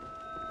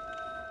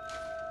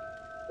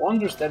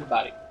 Wondrous dead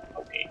body.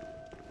 Okay.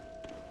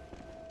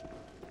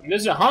 And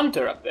there's a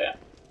hunter up there.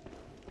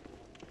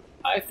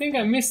 I think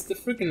I missed the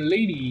freaking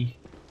lady.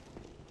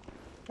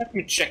 Let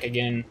me check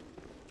again.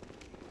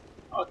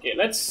 Okay,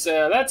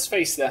 let's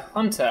face the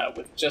hunter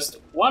with just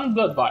one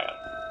blood vial.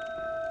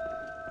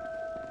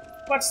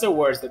 What's the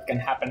worst that can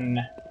happen?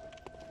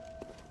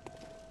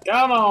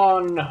 Come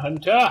on,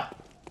 hunter.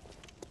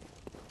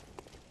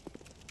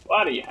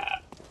 What do you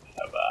have?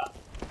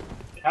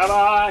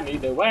 I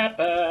need a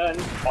weapon.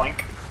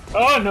 Boink.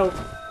 Oh no.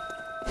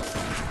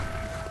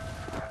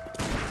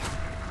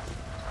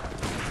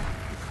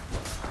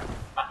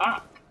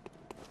 Aha.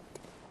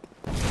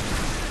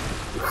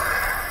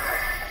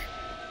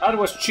 That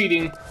was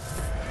cheating.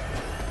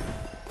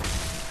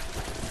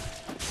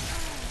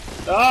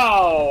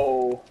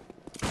 Oh.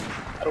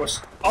 That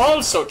was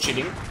also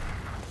cheating.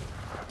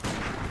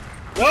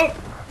 Nope.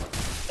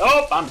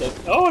 Nope, I'm dead.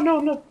 Oh no,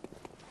 no.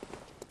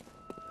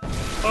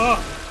 Oh.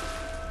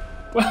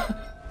 Well,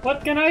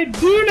 what can I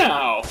do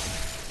now?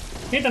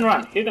 Hit and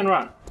run, hit and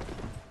run.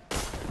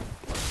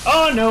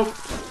 Oh no.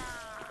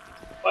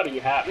 What do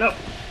you have? No.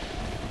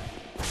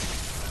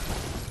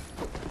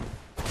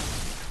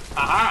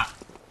 Aha.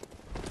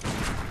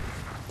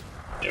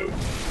 No.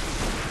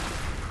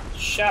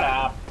 Shut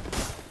up.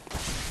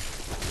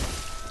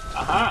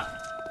 Aha.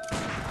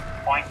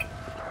 Boink.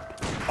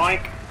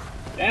 Boink.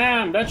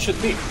 Damn, that should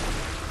be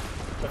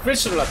a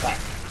visceral attack.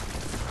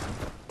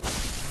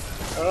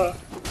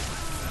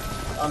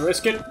 Don't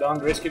risk it,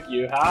 don't risk it,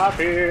 you have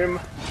him.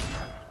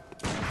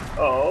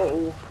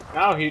 Oh,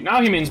 now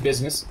he means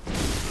business.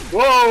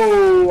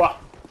 Whoa!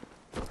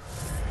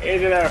 Easy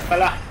there,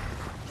 fella.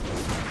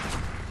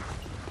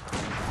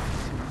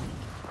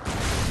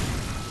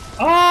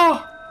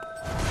 Oh!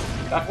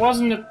 That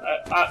wasn't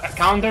a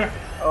counter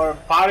or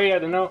parry, I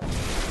don't know.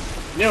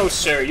 No,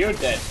 sir, you're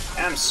dead.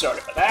 I'm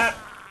sorry for that.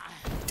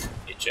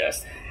 It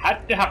just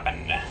had to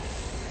happen.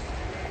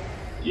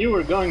 You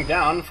were going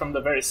down from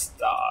the very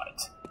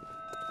start.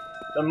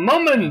 The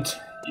moment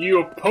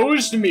you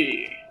opposed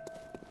me,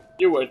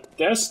 you were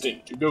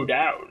destined to go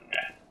down.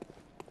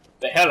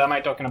 The hell am I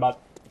talking about?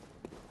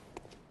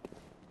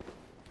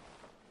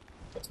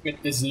 Let's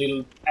get these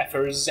little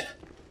effers.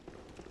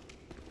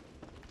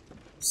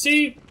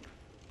 See?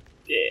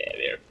 Yeah,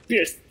 they're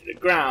pierced to the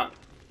ground.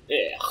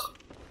 Ugh.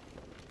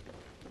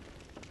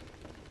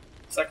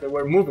 It's like they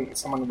were moving.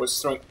 Someone was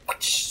throwing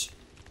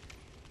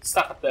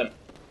stuff at them.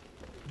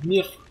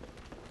 Ugh.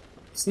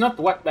 It's not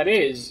what that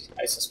is,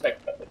 I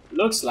suspect, but it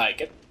looks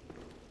like it.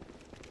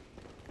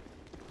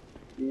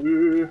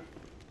 Ooh,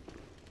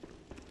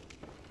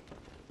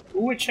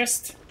 a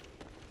chest.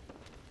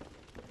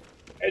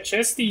 A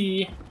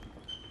chesty.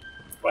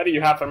 What do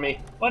you have for me?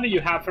 What do you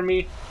have for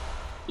me?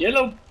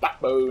 Yellow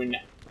backbone.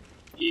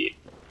 Yeah.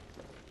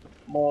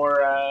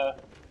 More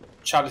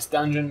Chalice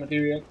dungeon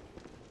material.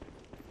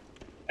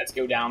 Let's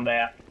go down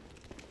there.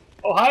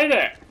 Oh, hi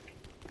there!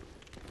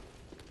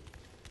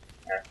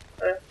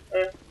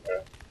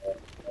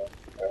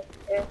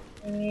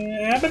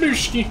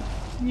 Babushki.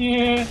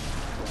 Yeah.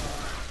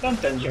 Don't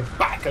turn your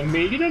back on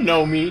me. You don't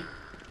know me.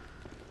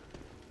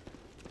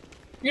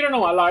 You don't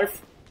know my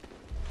life.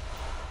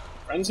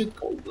 Friends in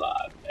cold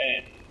blood.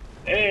 And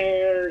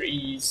there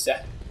is...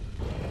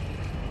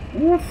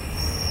 Woof.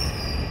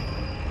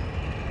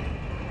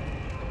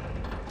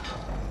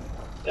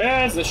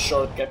 There's a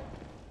shortcut.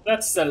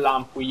 That's the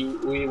lamp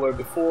we were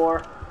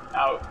before.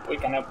 Now we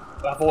can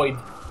avoid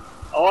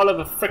all of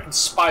the freaking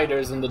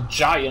spiders and the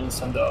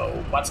giants and the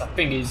what's a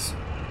thingies.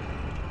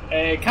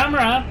 A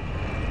camera.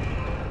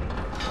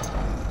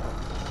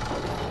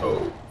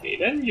 Okay,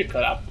 then you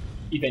cut up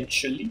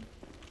eventually.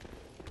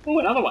 Oh,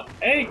 another one.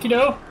 Hey,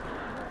 kiddo.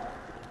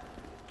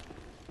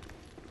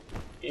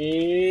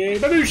 Hey,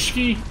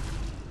 babushki.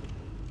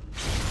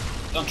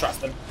 Don't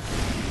trust them.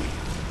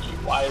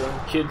 You iron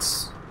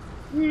kids.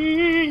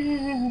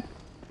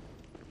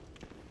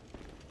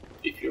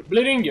 If you're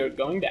bleeding, you're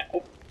going down.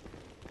 Oh.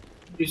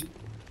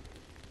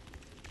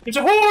 It's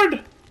a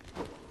horde!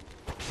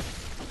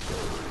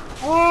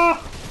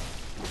 Ah!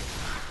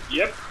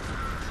 Yep.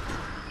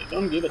 They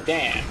don't give a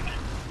damn.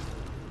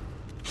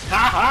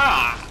 Ha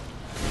ha!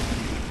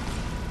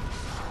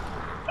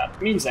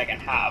 That means I can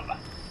have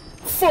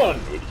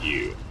fun with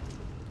you.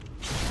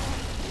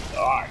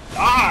 Die,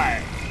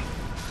 die!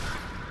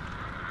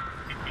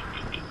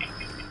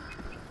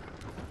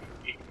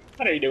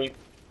 What are you doing?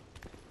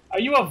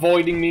 Are you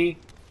avoiding me?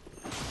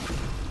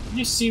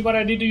 You see what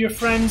I did to your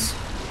friends?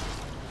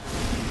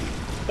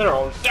 They're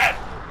all dead!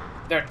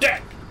 They're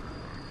dead!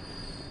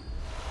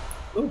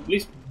 Oh,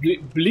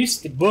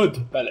 blissed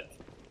bud pellet.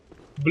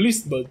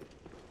 Blissed bud.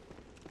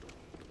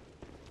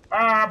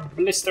 Ah,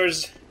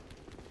 blisters.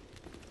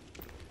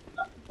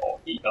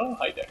 Oh,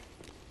 hi there.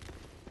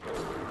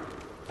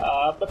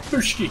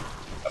 Babushki.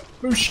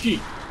 Babushki.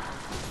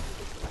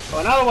 Oh,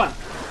 another one.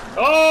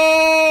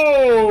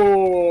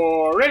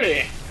 Oh,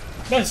 really?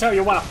 That's how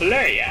you want to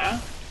play, huh?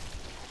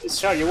 This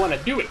is how you want to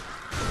do it.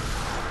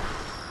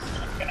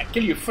 I'm gonna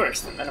kill you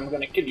first, and then I'm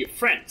gonna kill your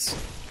friends.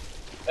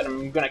 Then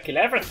I'm gonna kill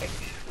everything.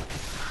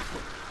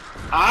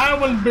 I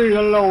will be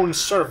the lone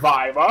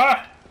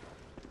survivor.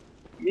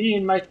 Me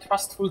and my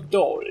trustful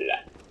doll.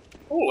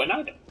 Oh, an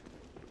item.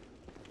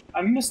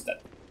 I missed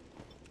it.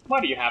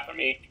 What do you have for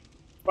me?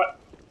 What?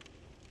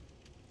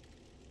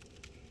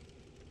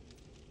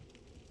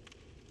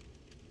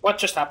 What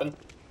just happened?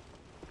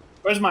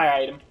 Where's my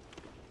item?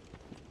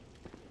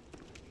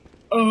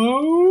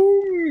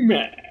 Oh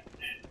man.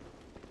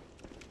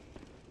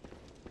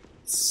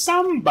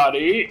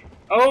 Somebody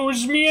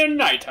owes me an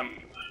item.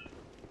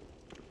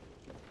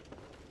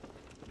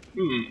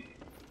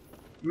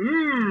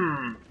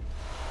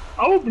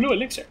 Oh, blue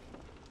elixir.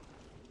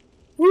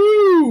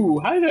 Woo!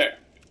 Hi there.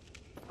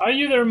 Are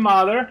you their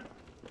mother?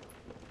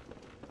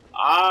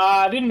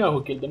 I didn't know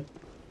who killed him.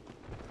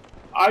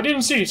 I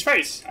didn't see his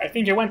face. I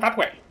think he went that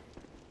way.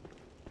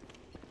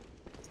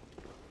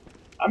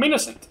 I'm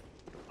innocent.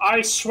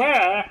 I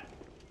swear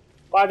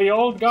by the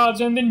old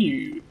gods and the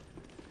new.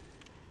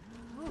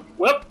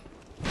 Well,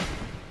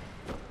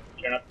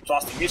 you're not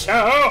trusting me,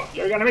 so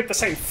you're gonna meet the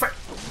same fate.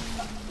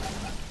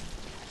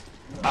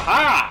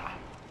 Aha!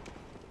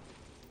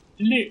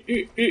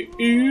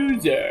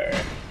 Loser.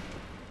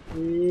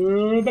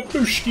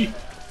 Babushki.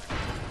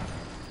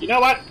 You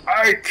know what?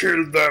 I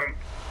killed them.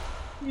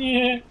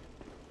 Yeah.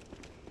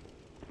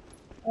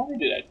 Why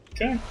did I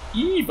turn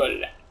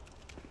evil?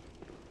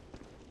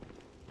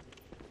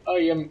 I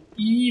am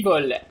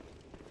evil.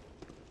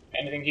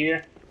 Anything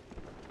here?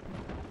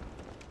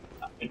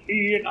 Nothing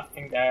here,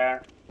 nothing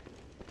there.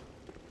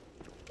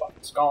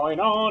 What's going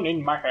on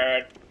in my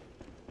head?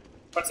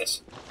 What's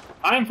this?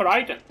 Time for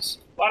items.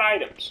 What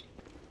items?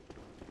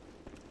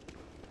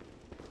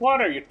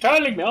 What are you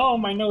telling me? Oh,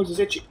 my nose is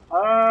itchy.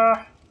 Oh,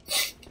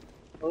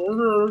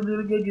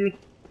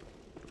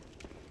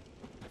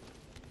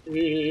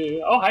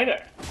 hi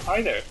there.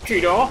 Hi there,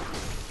 kiddo.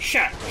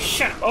 Shut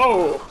up.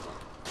 Oh.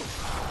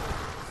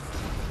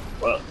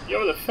 Well,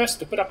 you're the first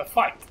to put up a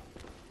fight.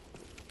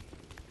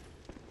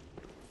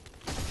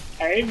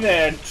 Hey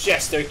there,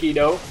 Jester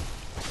kiddo.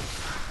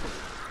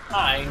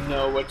 I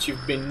know what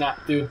you've been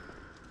up to.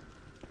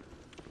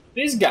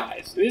 These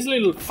guys, these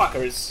little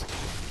fuckers,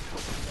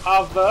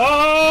 have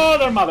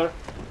their mother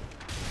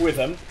with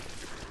them.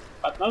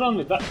 But not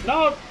only that,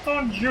 no,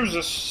 don't use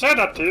a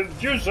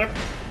sedative, use a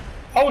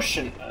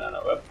potion, I don't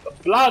know, a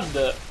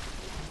blood...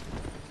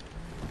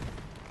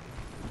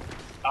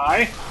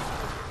 Aye.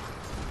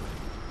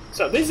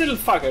 So these little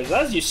fuckers,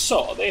 as you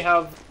saw, they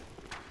have...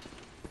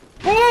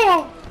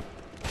 Oh!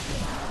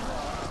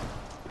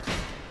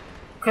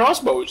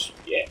 Crossbows.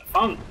 Yeah,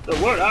 found the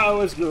word I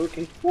was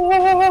looking for.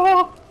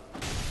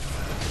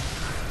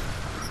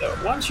 So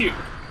once you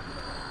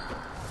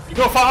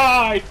go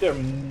fight their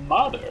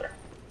mother,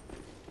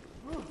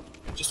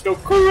 just go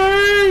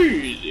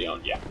crazy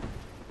on ya.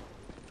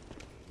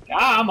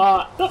 Come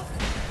on. Look,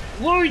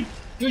 why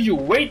do you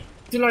wait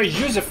till I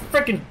use a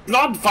freaking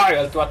blood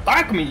vial to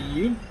attack me,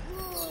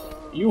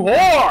 you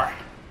whore?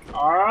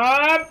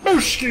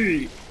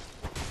 Booski!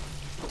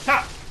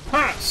 Ha!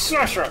 Ha!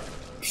 Slash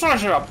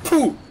her up!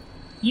 Pooh!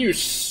 You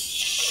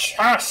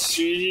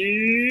sassy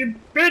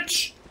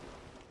bitch!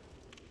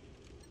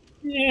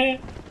 Yeah.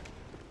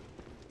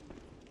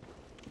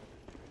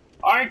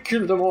 I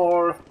killed them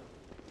all.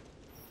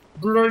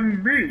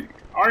 Blame me.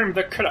 I'm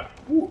the killer.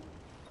 Ooh.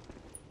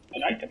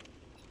 An item.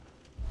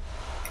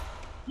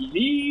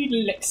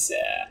 Little Alexa.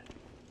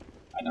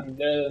 And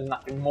there's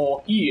nothing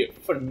more here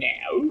for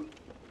now.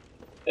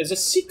 There's a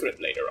secret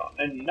later on.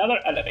 Another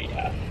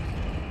elevator.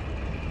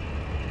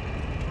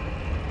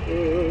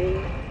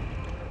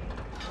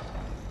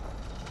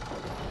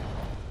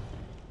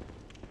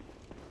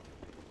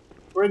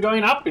 We're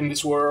going up in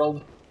this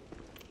world.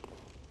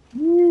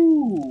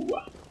 Woo!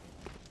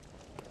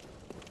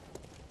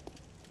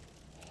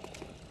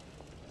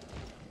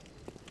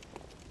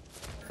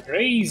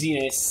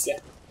 Craziness.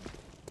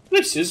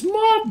 This is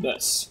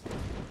madness.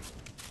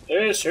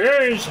 This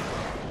is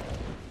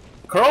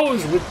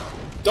crows with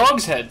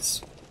dogs'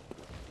 heads.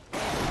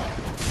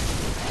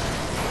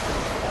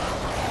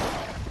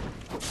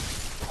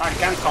 I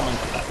can't comment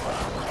on that.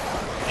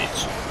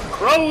 It's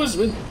crows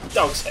with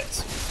dogs'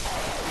 heads.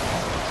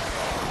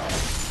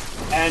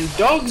 And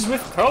dogs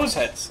with crows'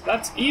 heads.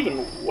 That's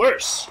even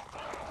worse.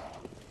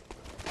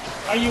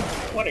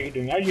 What are you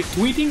doing? Are you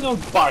tweeting or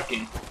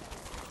barking?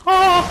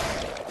 Ah!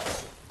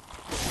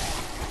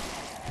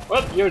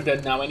 Well, you're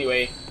dead now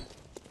anyway.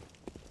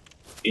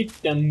 It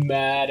doesn't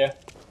matter.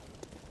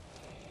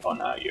 Oh,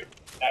 now you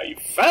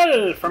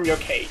fell from your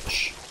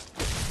cage.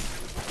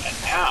 And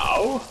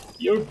now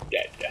you're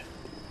dead.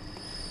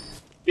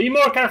 Be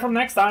more careful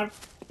next time.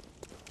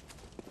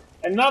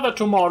 Another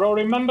tomorrow,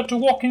 remember to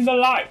walk in the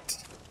light.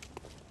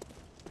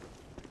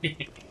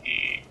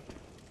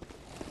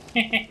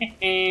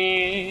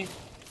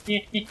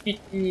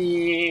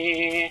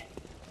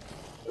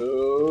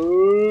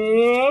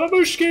 Oh,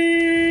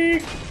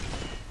 Bushki!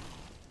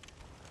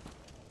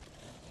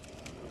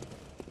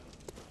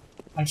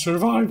 I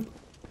survived.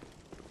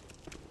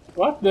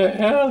 What the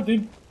hell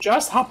did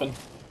just happen?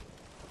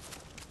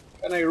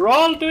 Can I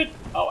roll to it?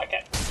 Oh, I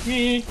can't.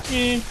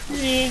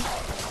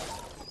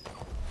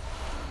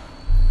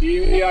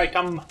 Here I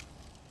come.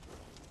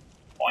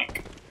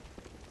 Boink.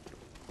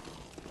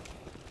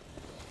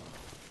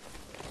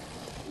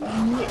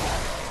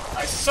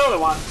 I saw the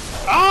one.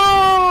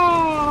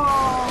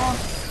 Ah!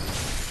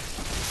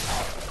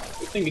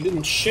 Good thing he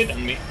didn't shit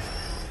on me.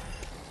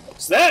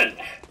 What's that?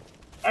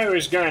 I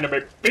was going to be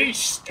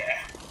beast.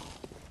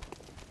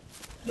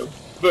 No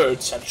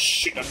birds have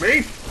shit on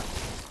me.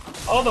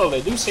 Although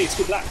they do say it's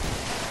good luck.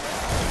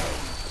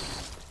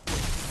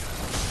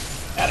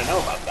 I don't know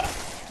about that.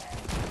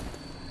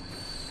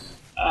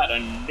 I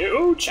don't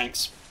know,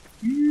 chunks.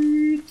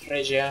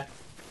 Treasure.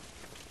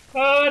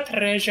 Oh,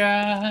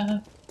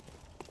 treasure.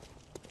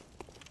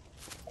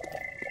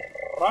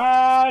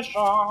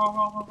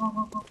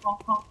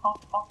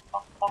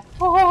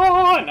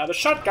 Oh, another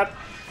shortcut.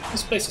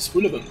 This place is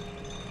full of them.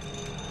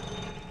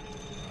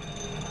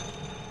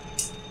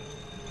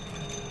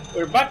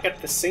 We're back at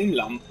the same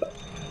lump.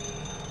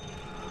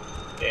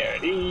 There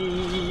it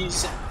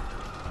is.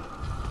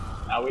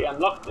 Now we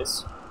unlock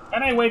this.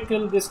 Can I wait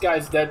till this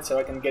guy's dead so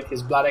I can get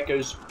his blood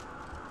echoes?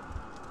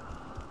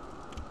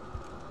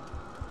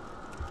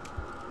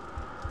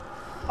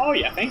 Oh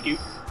yeah, thank you.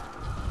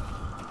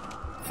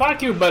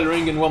 Fuck you, bell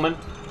ringing woman.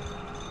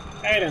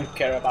 I don't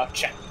care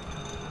about you.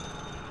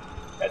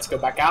 Let's go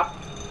back up.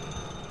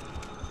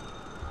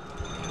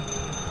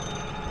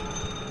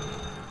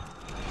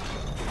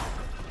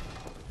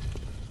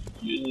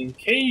 Using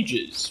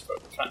cages for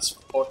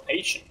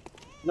transportation.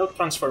 No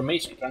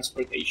transformation,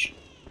 transportation.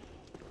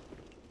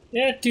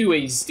 There are two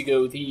ways to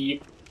go.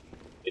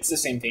 It's the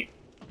same thing.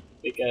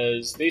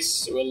 Because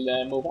this will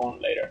move on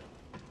later.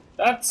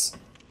 It's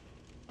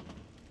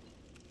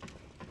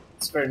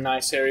a very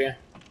nice area.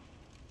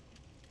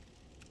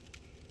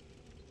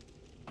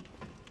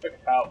 Look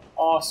how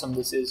awesome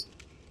this is.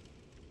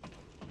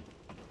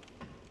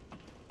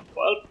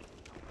 Well,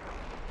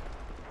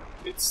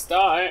 it's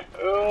time.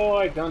 Oh,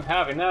 I don't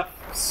have enough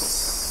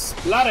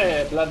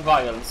blood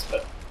vials,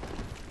 but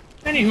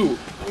anywho,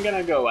 I'm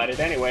gonna go at it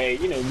anyway.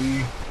 You know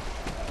me.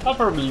 I'll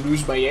probably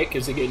lose my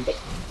echoes again, but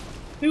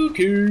who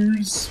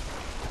cares?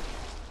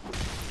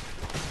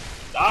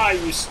 Die,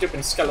 you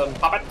stupid skeleton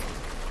puppet!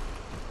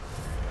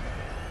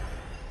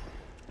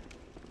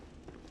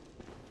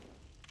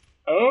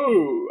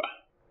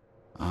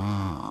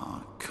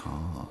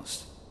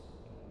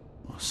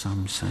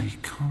 say,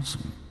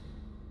 Kosm,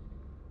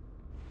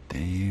 do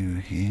you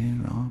hear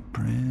our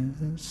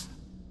prayers?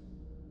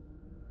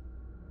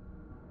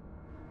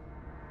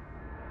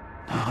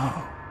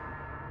 No,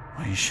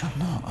 we shall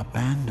not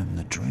abandon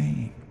the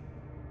dream.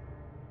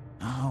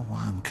 No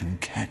one can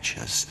catch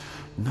us.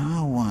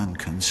 No one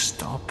can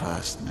stop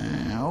us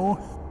now.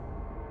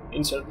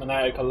 Insert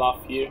maniacal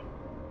laugh here.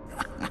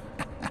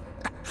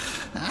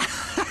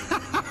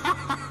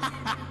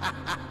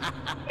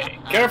 Hey,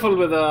 careful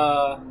with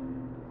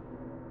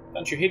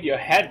don't you hit your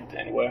head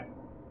anywhere.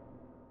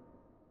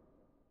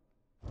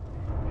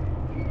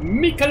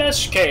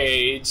 Micolash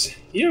Cage.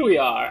 Here we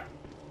are.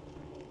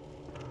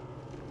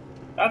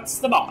 That's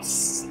the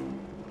boss.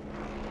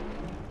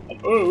 And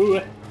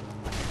oh,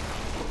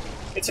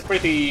 it's a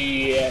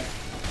pretty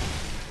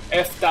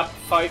effed up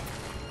fight.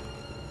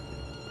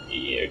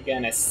 You're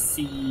gonna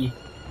see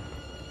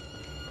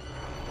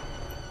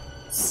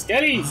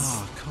skellies.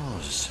 Ah,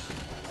 Kos.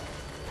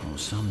 Or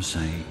some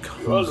say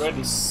Kos. You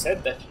already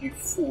said that, you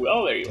fool.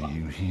 Oh, there you are. Do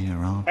you hear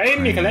our Hey,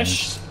 prayers?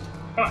 Micolash.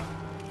 Come on.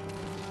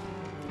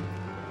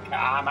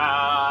 Come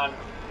on.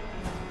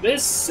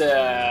 This,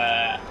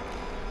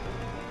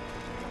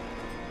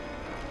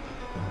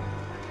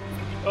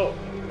 oh,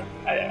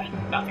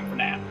 nothing for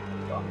now.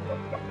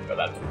 Go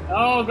that way.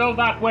 Oh, go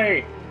that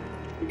way.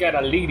 We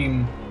gotta lead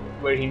him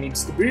where he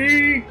needs to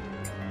be.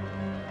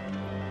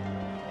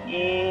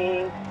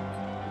 Yeah.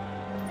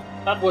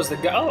 That was the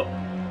guy. Oh.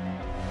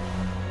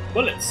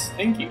 Bullets,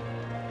 thank you.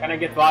 Can I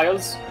get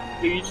vials,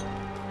 please?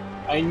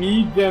 I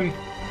need them.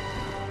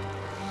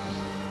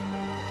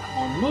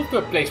 I'll move to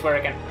a place where I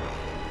can...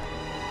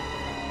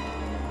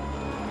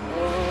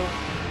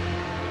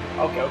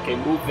 Okay,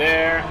 move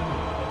there.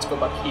 Let's go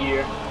back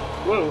here.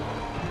 Whoa.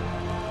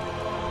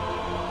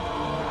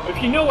 If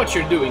you know what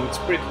you're doing, it's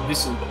pretty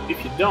decent.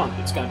 If you don't,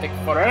 it's gonna take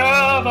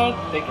forever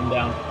to take him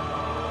down.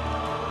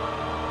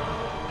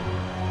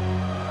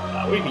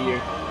 Now we're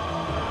here.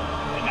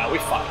 And now we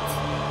fight.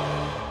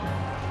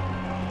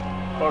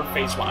 Or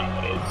phase 1,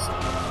 that is.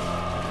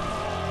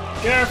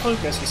 Careful,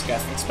 because he's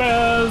casting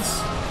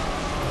spells.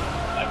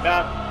 Like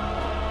that.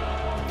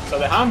 So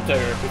the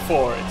hunter,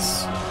 before,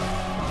 it's...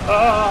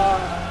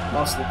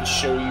 mostly to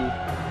show you...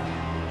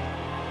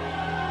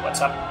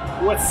 What's up?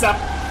 What's up?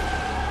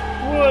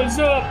 What's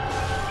up?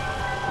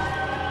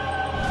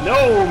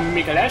 No,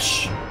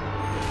 Micolash.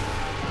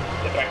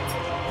 Get right.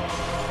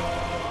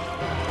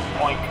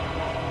 Boink.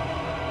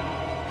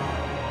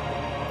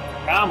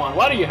 Come on,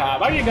 what do you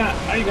have? Are you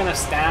gonna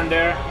stand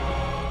there?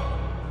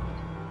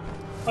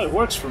 Well, it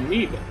works for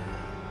me, but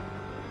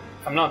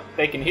I'm not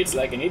taking hits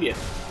like an idiot.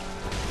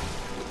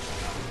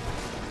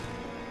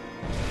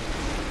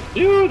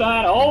 Do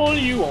that all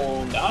you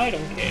want, I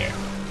don't care.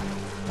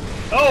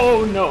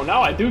 Oh no,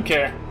 now I do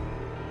care.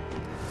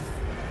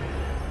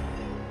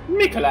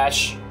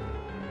 Micolash.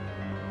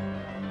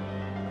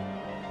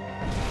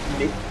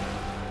 Nope.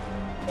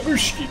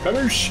 Babushki,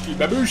 babushki,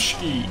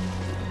 babushki.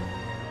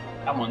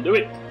 Come on, do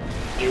it.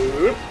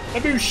 Nope.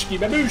 Babushki,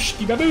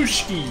 babushki,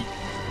 babushki.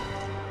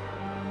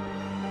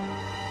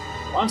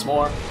 Once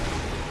more.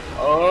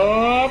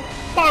 Oh,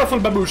 powerful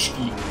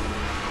babushki.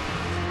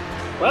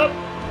 Well.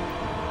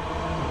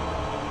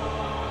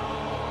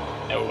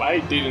 No, I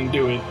didn't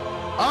do it.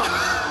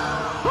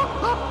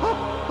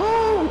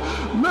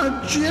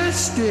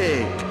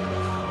 Majestic!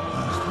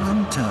 A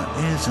hunter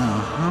is a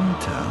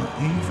hunter,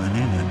 even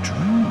in a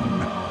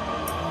dream.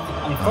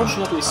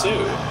 Unfortunately so.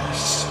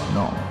 Alas,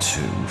 not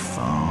too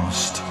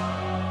fast.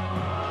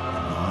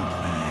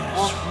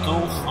 Not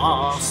too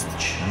fast.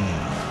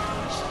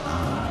 Cheers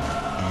are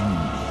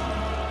ending.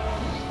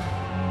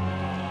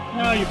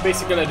 Now you're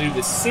basically gonna do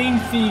the same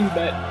thing,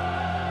 but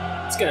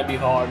it's gonna be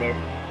harder.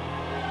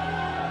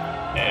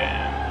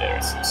 And there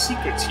are some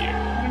secrets here.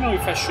 I don't know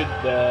if I should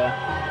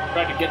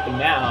try to get them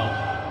now.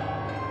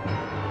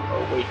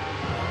 Oh wait,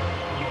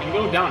 you can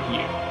go down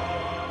here.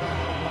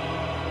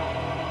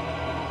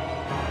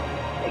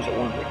 There's a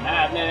Wonder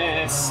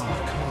Madness. Oh, of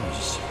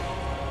course.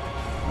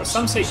 Or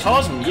some say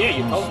Kosm. Yeah,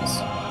 you told us.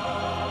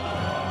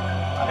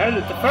 I heard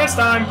it the first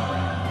time.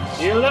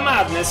 Feel the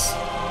madness.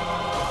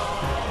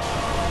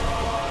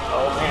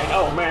 Oh man,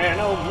 oh man,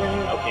 oh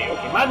man. Okay,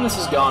 madness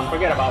is gone.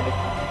 Forget about it.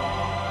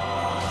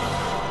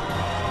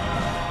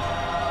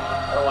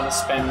 I don't want to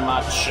spend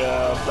much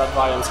blood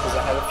vials because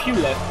I have a few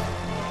left.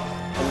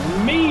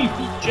 And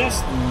maybe,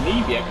 just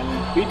maybe, I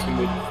can beat him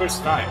with the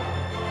first time.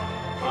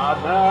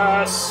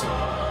 Madness!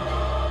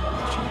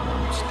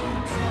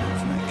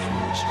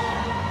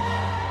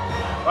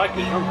 Right,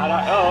 you know how to...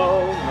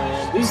 Oh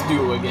man, this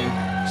duo again.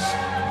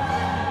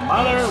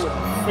 Mother with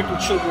freaking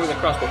children with a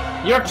crossbow.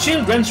 Your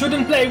children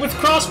shouldn't play with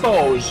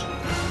crossbows!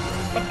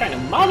 What kind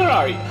of mother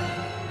are you?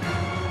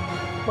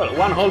 Well,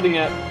 one holding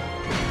a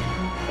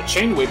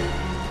chain whip.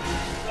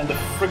 And the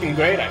freaking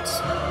great axe.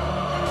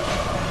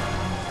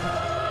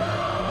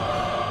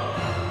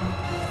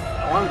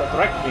 The one that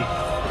wrecked me.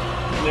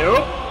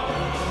 Nope.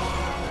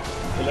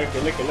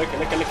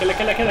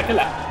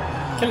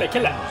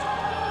 Killer.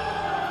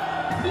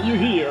 Do you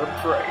hear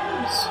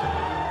praise?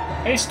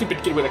 Hey,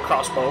 stupid kid with a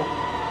crossbow.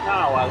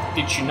 Now I'll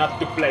teach you not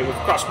to play with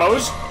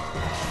crossbows.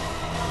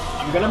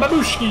 I'm gonna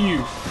babushki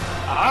you.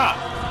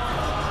 Aha!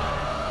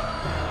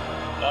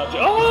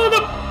 Oh,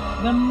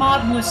 the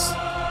madness!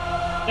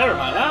 Never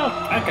mind,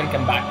 I can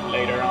come back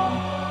later on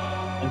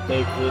and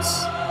take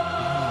this.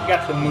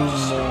 Got the moon.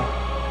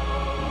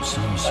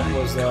 That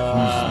was the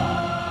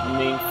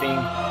main thing.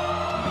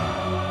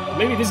 Or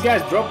maybe these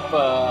guys drop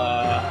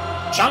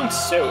chunks,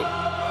 so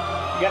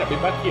we gotta be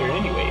back here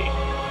anyway.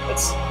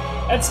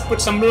 Let's put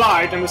some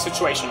light on the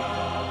situation.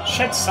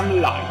 Shed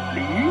some light,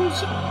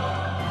 please.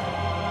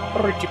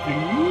 Pretty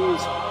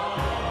please.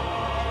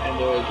 And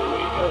there we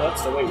go.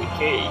 That's the way we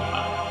came.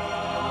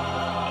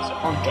 There's a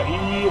hunter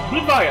here.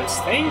 Blood vials,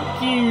 thank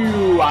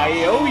you.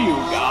 I owe you,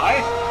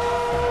 guy.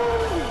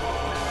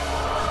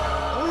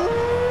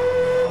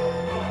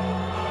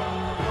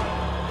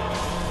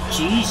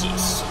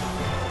 Jesus.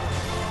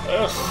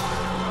 Ugh.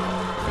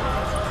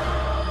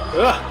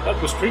 Ugh,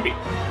 that was creepy.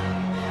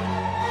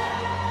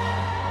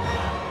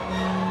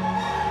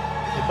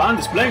 The band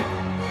is playing.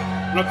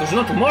 There's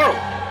no tomorrow.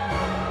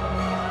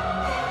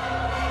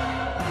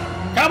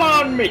 Come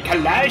on,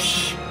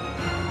 Micolash!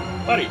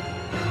 Buddy,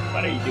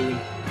 what are you doing?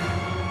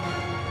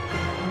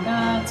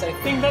 I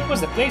think that was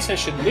the place I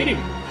should lead him.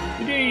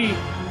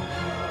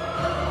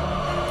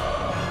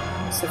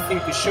 It's the thing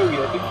to show you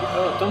that if you...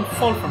 Oh, don't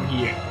fall from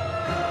here.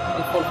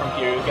 Don't fall from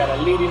here, you gotta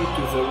lead him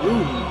to the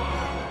room.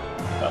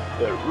 But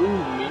the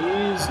room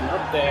is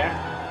not there.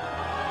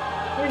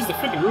 Where's the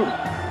freaking room?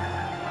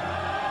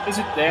 Is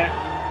it there?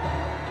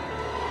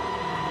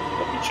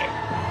 Let me check.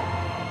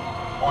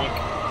 Boink.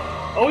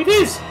 Oh, it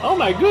is! Oh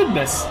my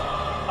goodness!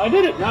 I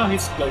did it! Now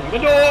he's closing the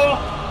door!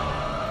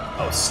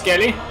 Oh,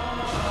 Skelly!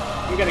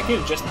 I'm gonna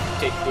kill just to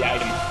take the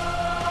item.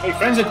 Hey,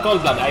 friends at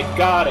Cold Blood, I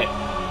got it!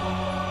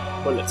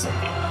 Bullets,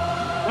 okay.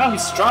 Now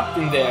he's trapped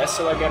in there,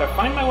 so I gotta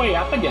find my way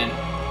up again.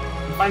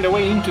 And find a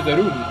way into the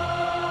room.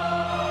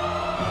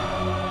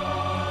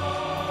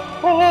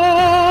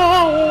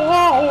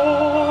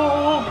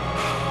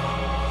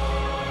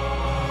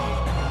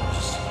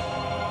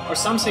 Or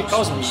some say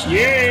Kosm.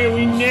 Yeah,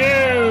 we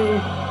know!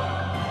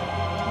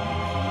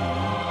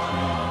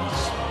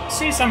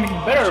 Say something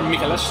better,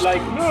 Micolash,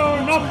 like, no,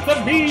 not the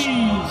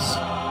bees!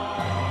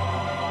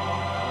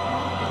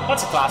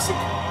 That's a classic.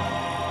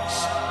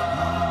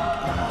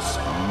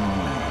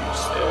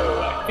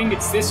 So, I think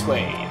it's this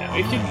way. Now,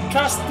 if you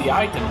trust the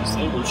items,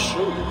 they will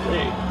show you the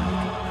way.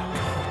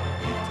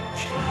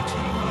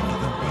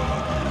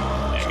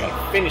 I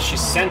gotta finish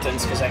his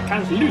sentence, because I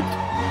can't loot.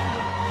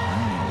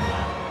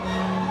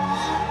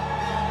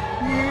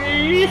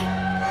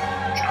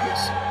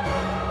 Chunks.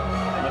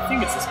 And I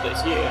think it's this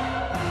place, yeah.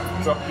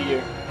 Drop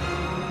here.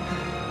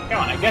 Come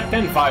on, I got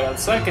 10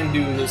 vials, so I can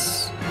do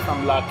this if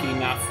I'm lucky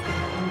enough.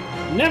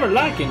 Never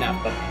lucky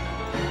enough, but...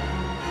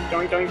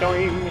 Doing, doing,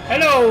 doing.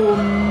 Hello,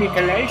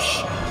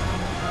 Micolash!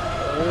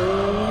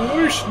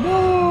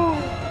 No!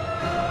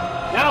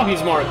 Now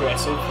he's more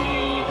aggressive.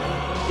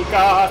 He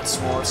cuts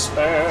more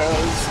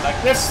spells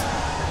like this.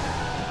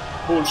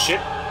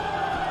 Bullshit.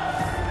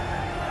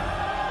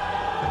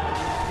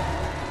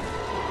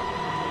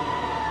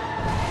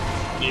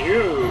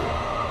 You.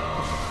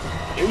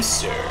 You,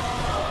 sir.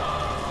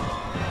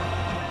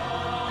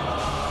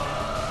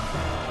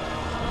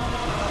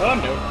 Oh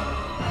no.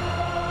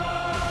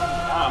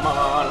 Come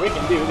on, we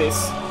can do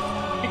this.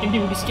 We can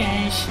do this,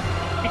 guys.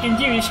 We can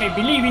do this, I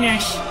believe in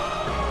us.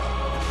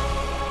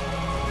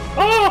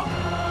 Oh!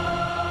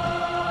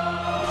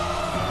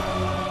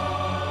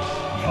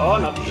 Oh,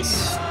 not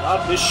this.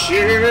 Not this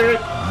shit.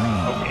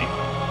 Okay.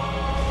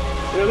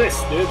 Do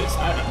this, do this.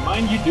 I don't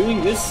mind you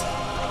doing this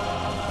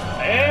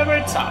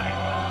every time.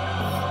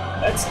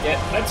 Let's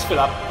fill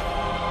up.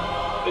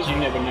 Because you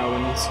never know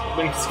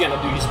when he's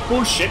gonna do his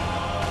bullshit.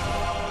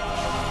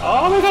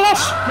 Oh,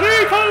 Micolash!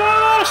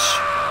 Micolash!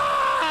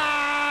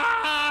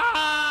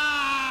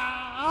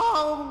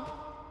 Oh!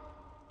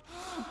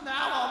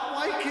 Now I'm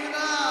waking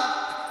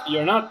up!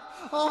 You're not.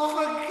 I'll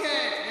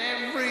forget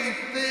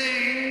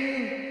everything!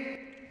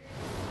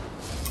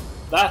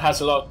 That has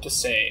a lot to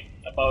say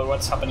about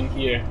what's happening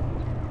here.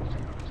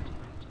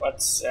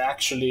 What's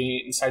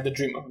actually inside the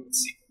dream of it. Let's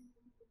see.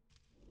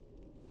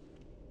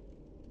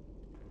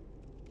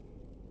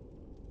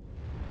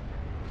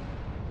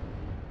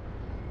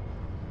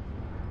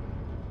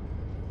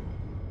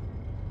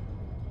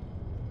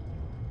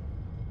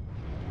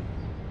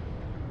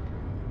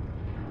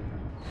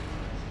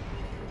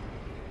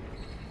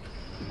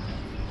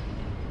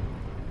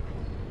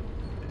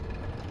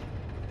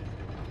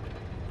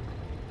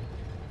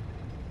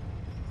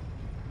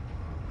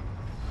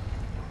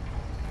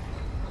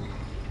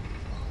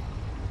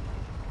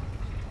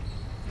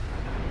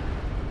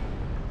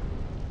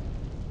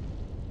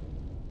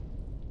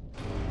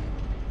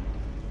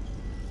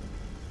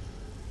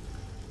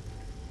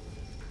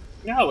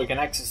 Now we can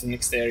access the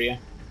next area.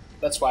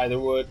 That's why there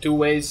were two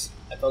ways.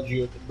 I told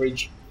you at the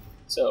bridge.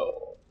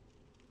 So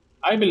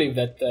I believe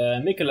that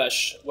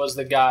Micolash was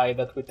the guy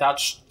that we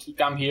touched. He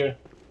come here.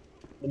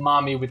 The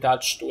mommy we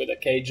touched with a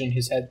cage on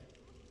his head.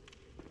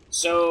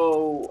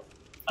 So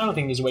I don't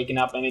think he's waking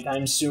up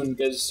anytime soon,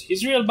 because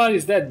his real body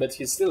is dead, but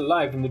he's still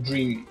alive in the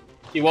dream.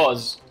 He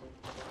was.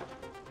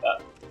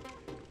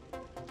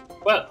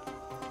 Well,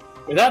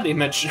 with that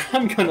image,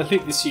 I'm gonna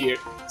leave this here.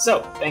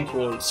 So, thank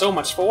you all so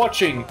much for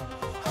watching,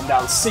 and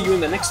I'll see you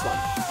in the next one.